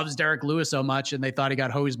everyone loves Derek Lewis so much and they thought he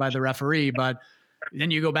got hosed by the referee, but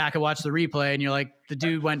then you go back and watch the replay and you're like, the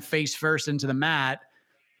dude went face first into the mat.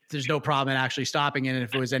 There's no problem in actually stopping it. And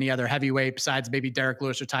if it was any other heavyweight besides maybe Derek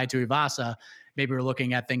Lewis or Tai Tuivasa, maybe we're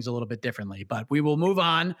looking at things a little bit differently. But we will move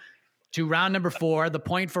on to round number 4. The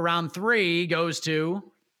point for round 3 goes to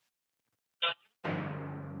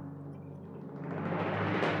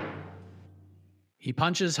he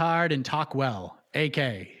punches hard and talk well.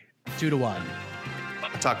 AK 2-1.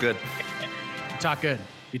 Talk good. Talk good.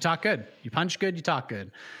 You talk good. You punch good. You talk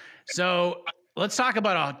good. So let's talk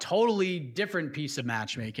about a totally different piece of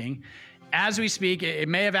matchmaking. As we speak, it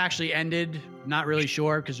may have actually ended. Not really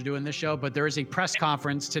sure because we're doing this show, but there is a press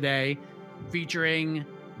conference today featuring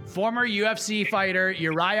former UFC fighter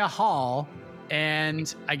Uriah Hall.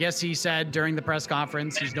 And I guess he said during the press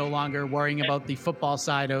conference, he's no longer worrying about the football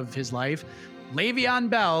side of his life. Le'Veon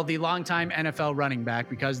Bell, the longtime NFL running back,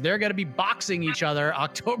 because they're going to be boxing each other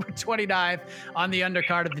October 29th on the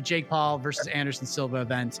undercard of the Jake Paul versus Anderson Silva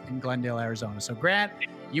event in Glendale, Arizona. So Grant,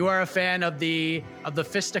 you are a fan of the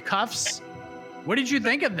fisticuffs. What did you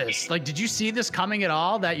think of this? Like, did you see this coming at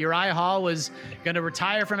all, that Uriah Hall was going to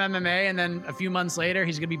retire from MMA and then a few months later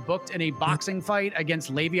he's going to be booked in a boxing fight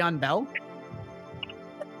against Le'Veon Bell?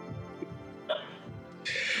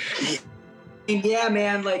 Yeah,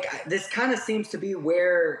 man, like this kind of seems to be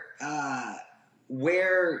where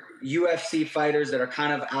UFC fighters that are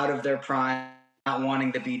kind of out of their prime, not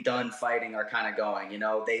wanting to be done fighting, are kind of going. You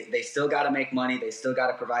know, they still got to make money, they still got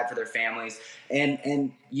to provide for their families,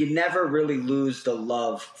 and you never really lose the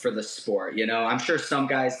love for the sport. You know, I'm sure some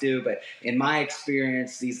guys do, but in my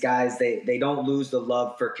experience, these guys they don't lose the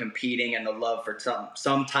love for competing and the love for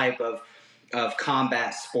some type of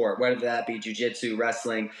combat sport, whether that be jiu-jitsu,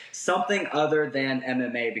 wrestling, something other than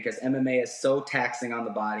MMA, because MMA is so taxing on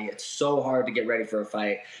the body. It's so hard to get ready for a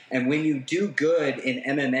fight. And when you do good in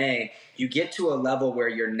MMA, you get to a level where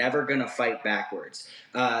you're never going to fight backwards.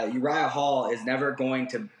 Uriah Hall is never going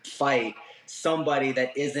to fight somebody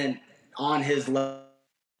that isn't on his level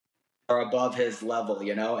or above his level,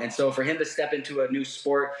 you know? And so for him to step into a new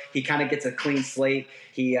sport, he kind of gets a clean slate.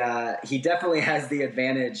 He definitely has the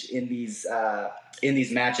advantage in these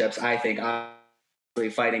matchups, I think,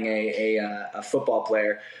 obviously fighting a football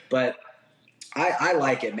player. But I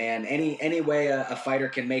like it, man. Any way a fighter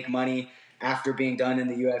can make money after being done in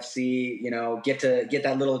the UFC, you know, get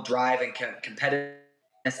that little drive and competitiveness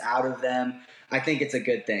out of them, I think it's a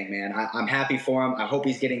good thing, man. I'm happy for him. I hope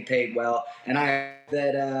he's getting paid well, and I hope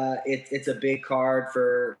that it's a big card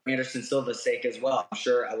for Anderson Silva's sake as well. I'm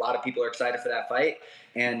sure a lot of people are excited for that fight,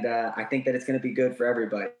 and I think that it's going to be good for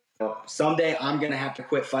everybody. So someday I'm going to have to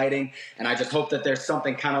quit fighting, and I just hope that there's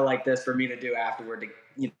something kind of like this for me to do afterward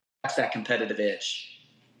to catch that competitive itch.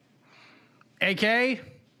 AK,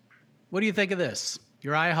 what do you think of this?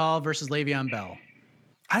 Uriah Hall versus Le'Veon Bell.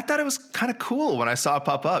 I thought it was kind of cool when I saw it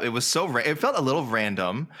pop up. It was it felt a little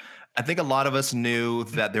random. I think a lot of us knew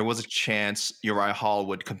that there was a chance Uriah Hall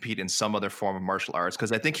would compete in some other form of martial arts,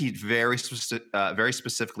 because I think he very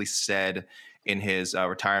specifically said in his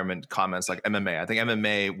retirement comments, like MMA. I think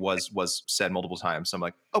MMA was said multiple times. So I'm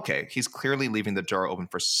like, okay, he's clearly leaving the door open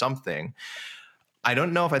for something. I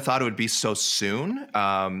don't know if I thought it would be so soon,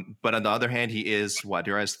 but on the other hand, he is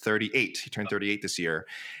Uriah's 38. He turned 38 this year,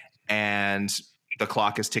 and the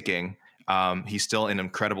clock is ticking. He's still in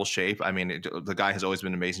incredible shape. I mean, the guy has always been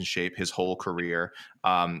in amazing shape his whole career.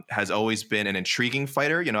 Has always been an intriguing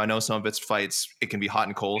fighter. You know, I know some of his fights, it can be hot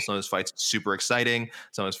and cold. Some of his fights super exciting.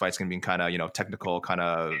 Some of his fights can be kind of, technical, kind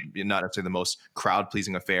of not necessarily the most crowd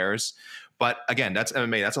pleasing affairs. But again, that's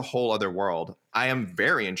MMA. That's a whole other world. I am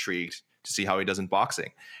very intrigued to see how he does in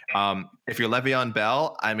boxing. If you're Le'Veon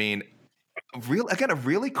Bell, I mean, a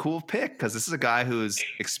really cool pick, because this is a guy who's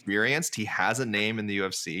experienced. He has a name in the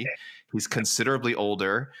UFC. He's considerably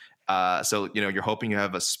older. So, you're hoping you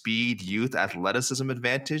have a speed, youth, athleticism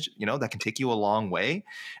advantage, that can take you a long way.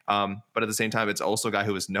 But at the same time, it's also a guy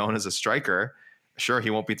who is known as a striker. Sure,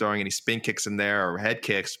 he won't be throwing any spin kicks in there or head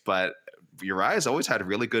kicks, but Uriah's always had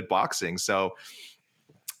really good boxing. So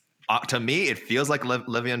to me, it feels like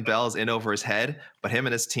Le'Veon Bell is in over his head, but him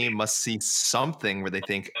and his team must see something where they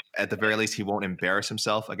think at the very least he won't embarrass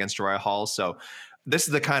himself against Uriah Hall. So this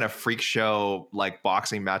is the kind of freak show like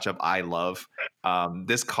boxing matchup I love.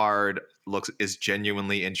 This card is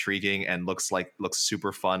genuinely intriguing and looks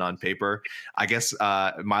super fun on paper. I guess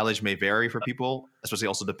mileage may vary for people, especially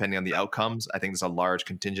also depending on the outcomes. I think there's a large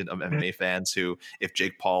contingent of MMA fans who, if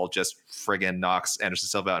Jake Paul just friggin' knocks Anderson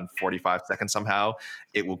Silva out in 45 seconds somehow,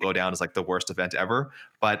 it will go down as like the worst event ever.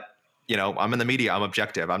 But I'm in the media. I'm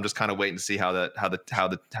objective. I'm just kind of waiting to see how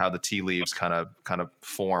the tea leaves kind of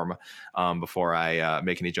form before I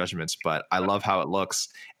make any judgments. But I love how it looks.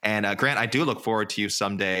 And Grant, I do look forward to you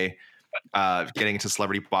someday getting into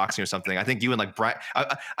celebrity boxing or something. I think you and like Brian,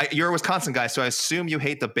 you're a Wisconsin guy, so I assume you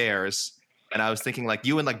hate the Bears. And I was thinking like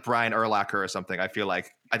you and like Brian Urlacher or something. I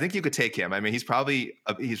think you could take him. I mean, he's probably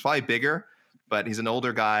bigger, but he's an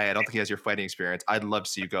older guy. I don't think he has your fighting experience. I'd love to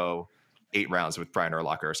see you go 8 rounds with Brian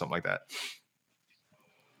Urlacher or something like that.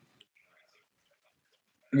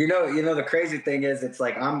 The crazy thing is, it's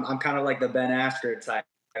like I'm kind of like the Ben Askren type.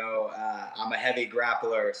 I'm a heavy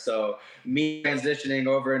grappler, so me transitioning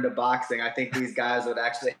over into boxing, I think these guys would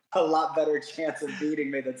actually have a lot better chance of beating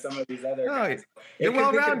me than some of these other guys. You're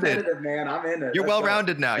well-rounded, man. I'm in it. You're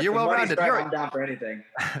well-rounded now. You're well-rounded. I'm down for anything.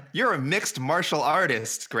 You're a mixed martial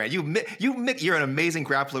artist, Grant. You're an amazing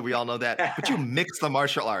grappler. We all know that, but you mix the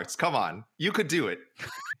martial arts. Come on, you could do it.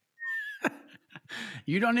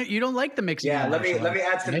 You don't like the mixing. Yeah, let me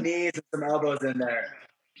add some knees and some elbows in there.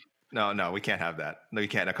 No, we can't have that. No, you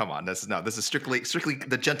can't. No, come on. This is strictly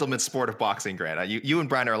the gentleman's sport of boxing, Grant. You and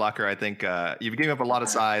Brian Urlacher, I think you've given up a lot of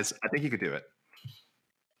size. I think you could do it.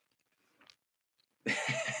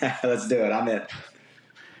 Let's do it. I'm in.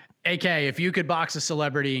 AK, if you could box a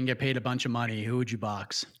celebrity and get paid a bunch of money, who would you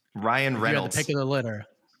box? Ryan If you had Reynolds. the pick of the litter.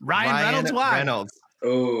 Ryan Reynolds, why? Reynolds.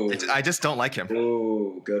 Ooh. I just don't like him.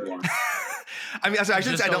 Ooh, good one. I mean, I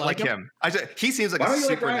shouldn't say I don't don't like like him. He seems like Why a don't you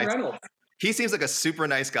like super Ryan nice. Reynolds? He seems like a super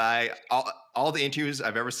nice guy. All the interviews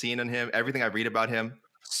I've ever seen on him, everything I read about him,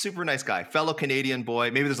 super nice guy. Fellow Canadian boy.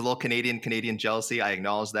 Maybe there's a little Canadian jealousy. I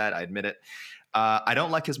acknowledge that. I admit it. I don't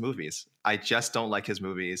like his movies. I just don't like his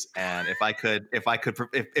movies. And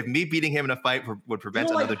if me beating him in a fight would prevent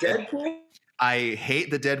You don't another like Deadpool? I hate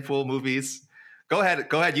the Deadpool movies. Go ahead,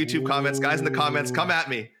 YouTube comments, guys in the comments, come at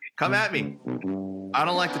me. I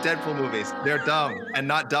don't like the Deadpool movies. They're dumb and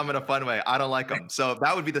not dumb in a fun way. I don't like them. So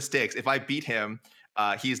that would be the stakes. If I beat him,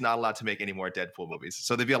 he's not allowed to make any more Deadpool movies.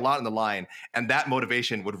 So there'd be a lot on the line, and that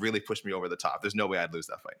motivation would really push me over the top. There's no way I'd lose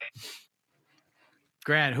that fight.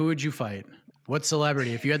 Grant, who would you fight? What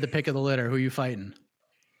celebrity? If you had the pick of the litter, who are you fighting?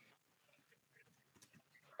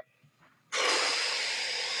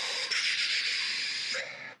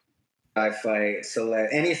 I fight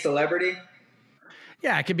any celebrity.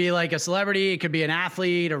 Yeah, it could be like a celebrity. It could be an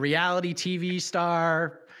athlete, a reality TV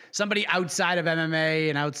star, somebody outside of MMA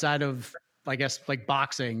and outside of, I guess, like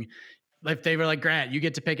boxing. If they were like, Grant, you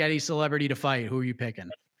get to pick any celebrity to fight, who are you picking?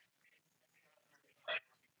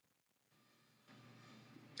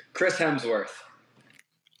 Chris Hemsworth.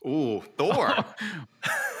 Ooh, Thor.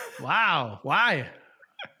 Wow. Why?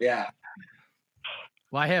 Yeah,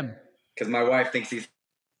 Why him? because my wife thinks he's.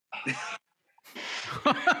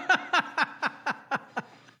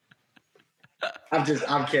 I'm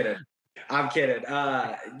kidding.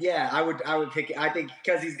 Yeah, I would pick. I think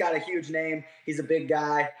because he's got a huge name, he's a big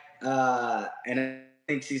guy, and I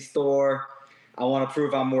think he's Thor. I want to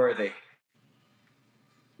prove I'm worthy.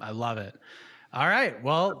 I love it. All right.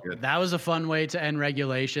 Well, that was a fun way to end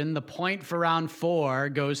regulation. The point for round 4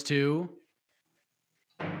 goes to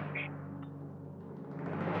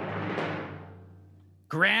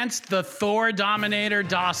Grant, the Thor Dominator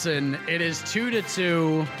Dawson. It is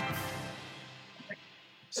 2-2.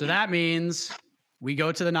 So that means we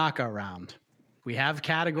go to the knockout round. We have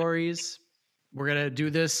categories. We're going to do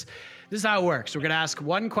this. This is how it works. We're going to ask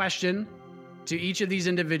one question to each of these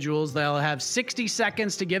individuals. They'll have 60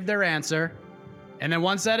 seconds to give their answer. And then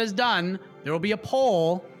once that is done, there will be a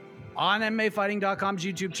poll on MMAfighting.com's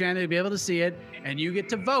YouTube channel. You'll be able to see it. And you get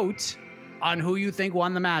to vote on who you think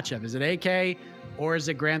won the matchup. Is it AK or is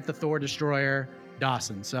it Grant the Thor Destroyer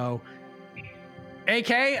Dawson? So,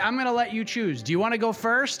 AK, I'm going to let you choose. Do you want to go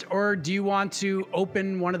first or do you want to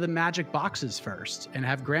open one of the magic boxes first and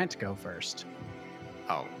have Grant go first?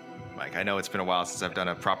 Oh, Mike, I know it's been a while since I've done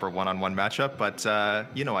a proper one-on-one matchup, but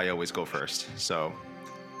I always go first. So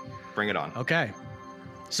bring it on. Okay.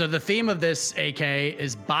 So the theme of this, AK,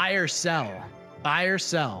 is buy or sell. Buy or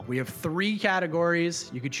sell. We have 3 categories.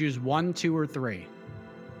 You could choose 1, 2, or 3.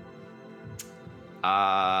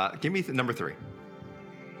 Give me number 3.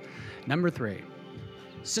 Number 3.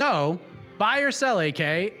 So, buy or sell,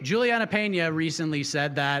 AK. Juliana Pena recently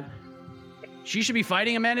said that she should be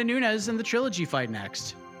fighting Amanda Nunes in the trilogy fight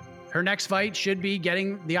next. Her next fight should be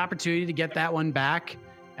getting the opportunity to get that one back.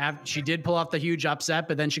 She did pull off the huge upset,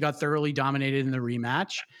 but then she got thoroughly dominated in the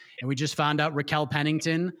rematch. And we just found out Raquel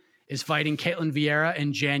Pennington is fighting Caitlin Vieira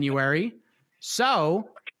in January. So,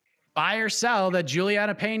 buy or sell that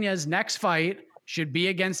Juliana Pena's next fight should be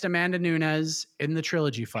against Amanda Nunes in the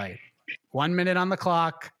trilogy fight. 1 minute on the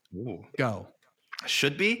clock. Ooh. Go.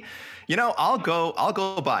 Should be. I'll go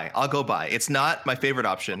buy. It's not my favorite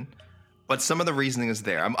option, but some of the reasoning is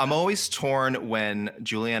there. I'm always torn when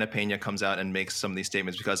Juliana Pena comes out and makes some of these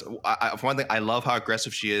statements because, for one thing, I love how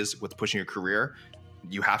aggressive she is with pushing her career.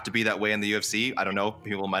 You have to be that way in the UFC. I don't know.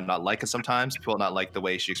 People might not like it sometimes. People not like the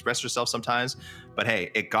way she expressed herself sometimes. But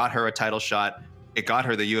hey, it got her a title shot. It got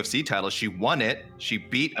her the UFC title. She won it. She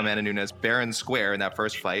beat Amanda Nunes fair and square in that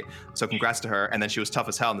first fight. So congrats to her. And then she was tough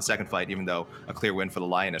as hell in the second fight, even though a clear win for the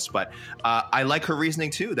Lioness. But I like her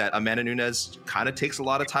reasoning too, that Amanda Nunes kind of takes a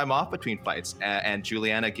lot of time off between fights. And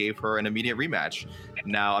Juliana gave her an immediate rematch.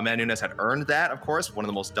 Now, Amanda Nunes had earned that, of course, one of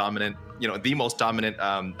the most dominant, the most dominant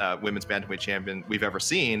women's bantamweight champion we've ever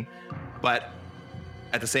seen. But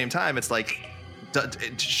at the same time, it's like,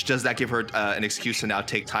 does that give her an excuse to now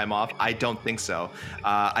take time off? I don't think so.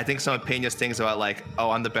 I think some of Pena's things about like,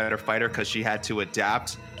 oh, I'm the better fighter because she had to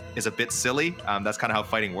adapt is a bit silly. That's kind of how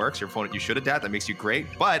fighting works. Your opponent, you should adapt. That makes you great.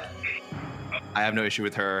 But I have no issue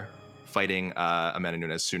with her fighting Amanda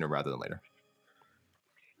Nunes sooner rather than later.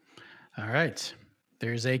 All right.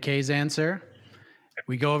 There's AK's answer.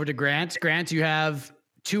 We go over to Grant. Grant, you have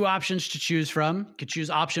 2 options to choose from. You could choose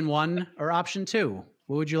option 1 or option 2.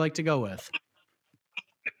 What would you like to go with?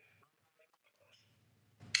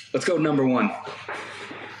 Let's go number 1.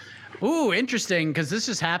 Ooh, interesting, because this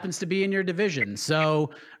just happens to be in your division. So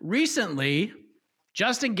recently,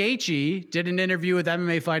 Justin Gaethje did an interview with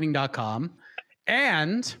MMAfighting.com,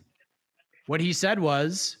 and what he said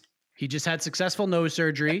was he just had successful nose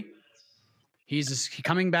surgery. He's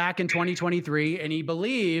coming back in 2023, and he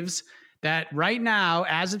believes that right now,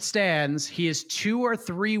 as it stands, he is 2 or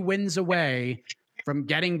 3 wins away from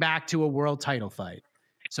getting back to a world title fight.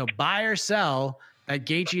 So buy or sell that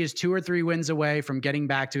Gaethje is 2 or 3 wins away from getting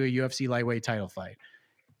back to a UFC lightweight title fight.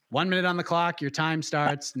 1 minute on the clock. Your time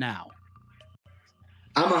starts now.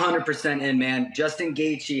 I'm 100% in, man. Justin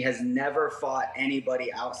Gaethje has never fought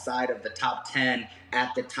anybody outside of the top 10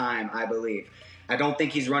 at the time, I believe. I don't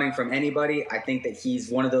think he's running from anybody. I think that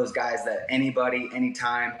he's one of those guys that anybody,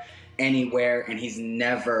 anytime, anywhere, and he's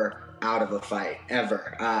never out of a fight,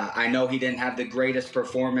 ever. I know he didn't have the greatest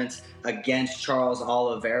performance against Charles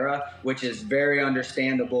Oliveira, which is very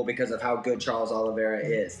understandable because of how good Charles Oliveira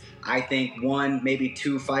is. I think 1, maybe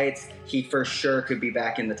 2 fights, he for sure could be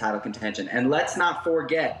back in the title contention. And let's not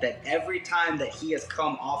forget that every time that he has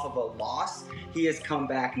come off of a loss, he has come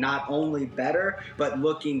back not only better, but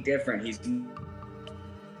looking different. He's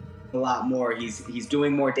a lot more. He's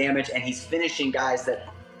doing more damage, and he's finishing guys that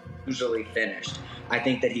usually finished. I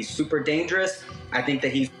think that he's super dangerous. I think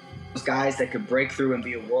that he's those guys that could break through and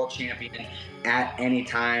be a world champion at any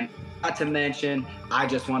time. Not to mention, I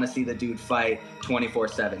just want to see the dude fight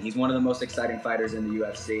 24/7. He's one of the most exciting fighters in the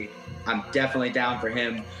UFC. I'm definitely down for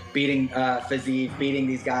him beating Fiziev, beating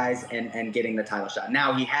these guys, and getting the title shot.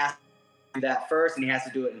 Now he has to do that first, and he has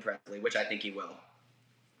to do it impressively, which I think he will.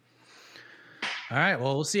 All right,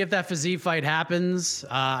 well, we'll see if that Fiziev fight happens.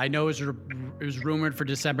 I know it was rumored for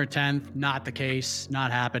December 10th. Not the case.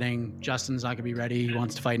 Not happening. Justin's not going to be ready. He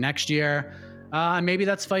wants to fight next year. Maybe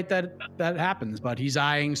that's a fight that happens, but he's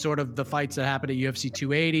eyeing sort of the fights that happen at UFC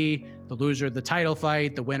 280, the loser of the title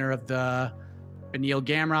fight, the winner of the Beneil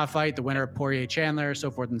Gamrot fight, the winner of Poirier-Chandler,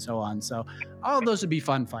 so forth and so on. So all of those would be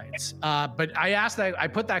fun fights. But I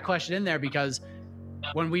put that question in there because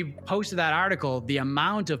when we posted that article, the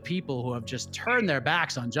amount of people who have just turned their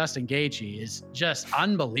backs on Justin Gaethje is just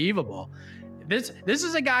unbelievable. This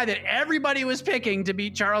is a guy that everybody was picking to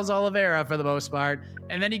beat Charles Oliveira for the most part,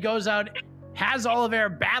 and then he goes out, has Oliveira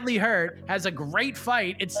badly hurt, has a great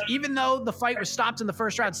fight. It's even though the fight was stopped in the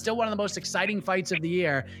first round, still one of the most exciting fights of the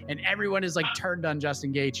year, and everyone is like turned on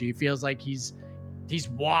Justin Gaethje. He feels like he's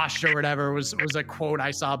washed or whatever was a quote I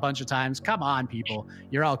saw a bunch of times. Come on, people,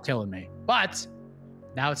 you're all killing me. But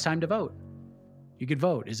now it's time to vote. You could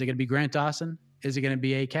vote. Is it going to be Grant Dawson? Is it going to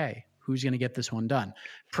be AK? Who's going to get this one done?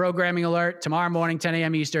 Programming alert, tomorrow morning, 10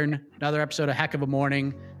 a.m. Eastern, another episode of Heck of a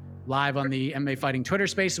Morning, live on the MMA Fighting Twitter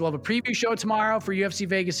space. We'll have a preview show tomorrow for UFC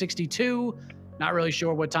Vegas 62. Not really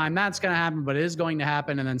sure what time that's going to happen, but it is going to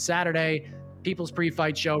happen. And then Saturday, People's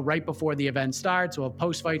Pre-Fight Show right before the event starts. We'll have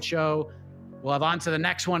post-fight show. We'll have on to the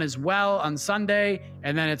next one as well on Sunday.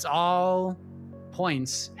 And then it's all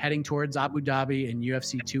points heading towards Abu Dhabi and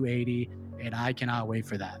UFC 280, and I cannot wait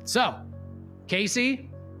for that. So, Casey,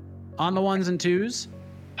 on the 1s and 2s,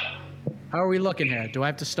 how are we looking here? Do I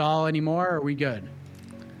have to stall anymore, or are we good?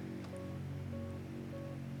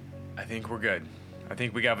 I think we're good. I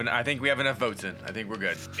think we have enough votes in. I think we're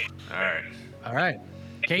good. All right.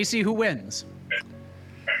 Casey, who wins?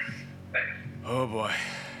 Oh boy.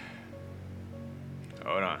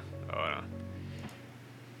 Hold on.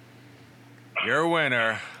 Your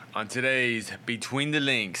winner on today's Between the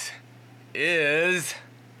Links is,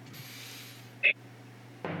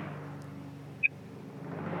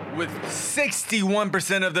 with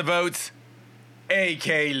 61% of the votes, AK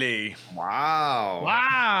Lee. Wow.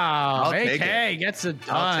 I'll AK gets it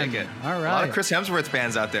done. I'll take it. All right. A lot of Chris Hemsworth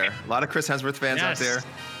fans out there. Out there.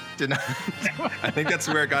 I think that's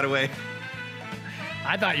where it got away.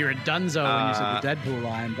 I thought you were Dunzo when you said the Deadpool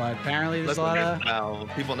line, but apparently there's a lot of... Well,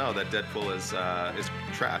 people know that Deadpool is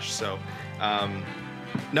trash. So,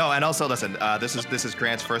 no, and also listen, this is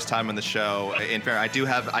Grant's first time on the show. In fair, I do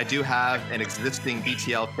have an existing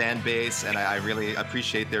BTL fan base, and I really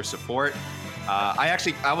appreciate their support.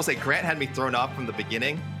 I will say Grant had me thrown off from the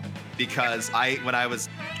beginning because when I was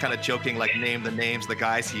kind of joking, like name the names of the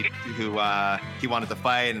guys who he wanted to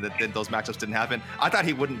fight, and that those matchups didn't happen. I thought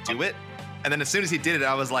he wouldn't do it. And then as soon as he did it,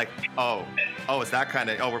 I was like, oh, it's that kind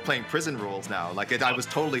of, we're playing prison rules now. Like I was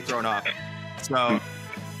totally thrown off. So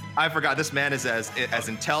I forgot this man is as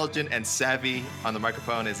intelligent and savvy on the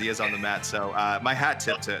microphone as he is on the mat. So my hat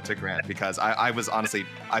tip to Grant, because I was honestly,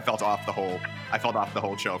 I felt off the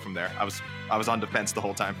whole show from there. I was on defense the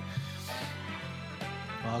whole time.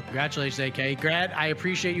 Well, congratulations, AK. Grant, I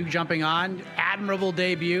appreciate you jumping on. admirable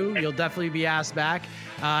debut. You'll definitely be asked back.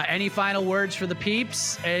 Any final words for the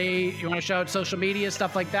peeps? You want to shout out social media,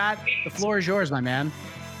 stuff like that? The floor is yours, my man.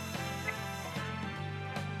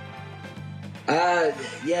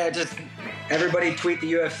 Yeah, just everybody tweet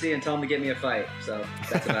the UFC and tell them to get me a fight. So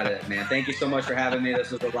that's about it, man. Thank you so much for having me.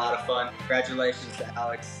 This was a lot of fun. Congratulations to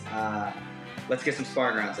Alex. Let's get some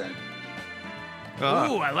sparring rounds in.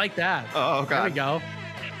 Ooh, I like that. Oh, God. There we go.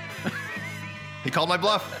 He called my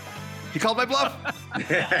bluff.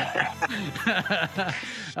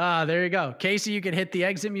 There you go. Casey, you can hit the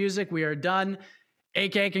exit music. We are done.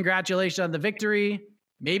 AK, congratulations on the victory.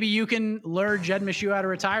 Maybe you can lure Jed Meshew out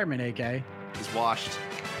of retirement, AK. He's washed.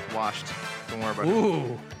 Don't worry about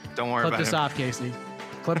it. Don't worry about it. Clip this off, Casey.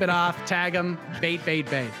 Clip it off. Tag him. Bait.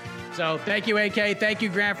 So thank you, AK. Thank you,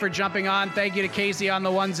 Grant, for jumping on. Thank you to Casey on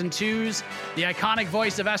the ones and twos. The iconic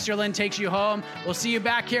voice of Esterlin takes you home. We'll see you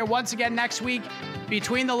back here once again next week.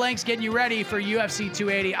 Between the Links, getting you ready for UFC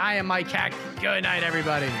 280. I am Mike Heck. Good night,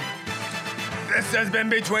 everybody. This has been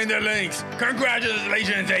Between the Links.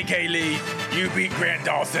 Congratulations, AK Lee. You beat Grant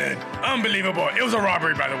Dawson. Unbelievable. It was a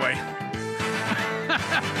robbery, by the way.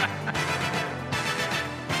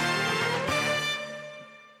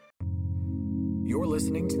 You're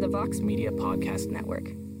listening to the Vox Media Podcast Network.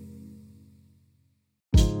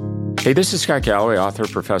 Hey, this is Scott Galloway, author,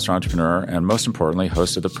 professor, entrepreneur, and most importantly,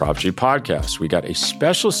 host of the Prop G podcast. We got a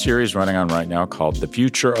special series running on right now called The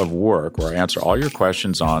Future of Work, where I answer all your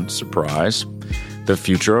questions on, surprise, the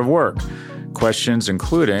future of work. Questions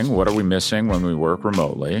including, what are we missing when we work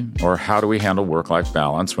remotely? Or how do we handle work-life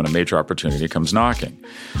balance when a major opportunity comes knocking?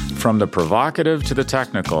 From the provocative to the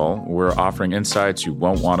technical, we're offering insights you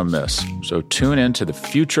won't want to miss. So tune in to The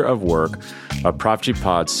Future of Work, a Prop G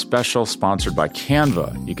Pod special sponsored by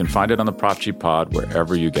Canva. You can find it on the Prop G Pod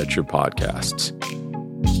wherever you get your podcasts.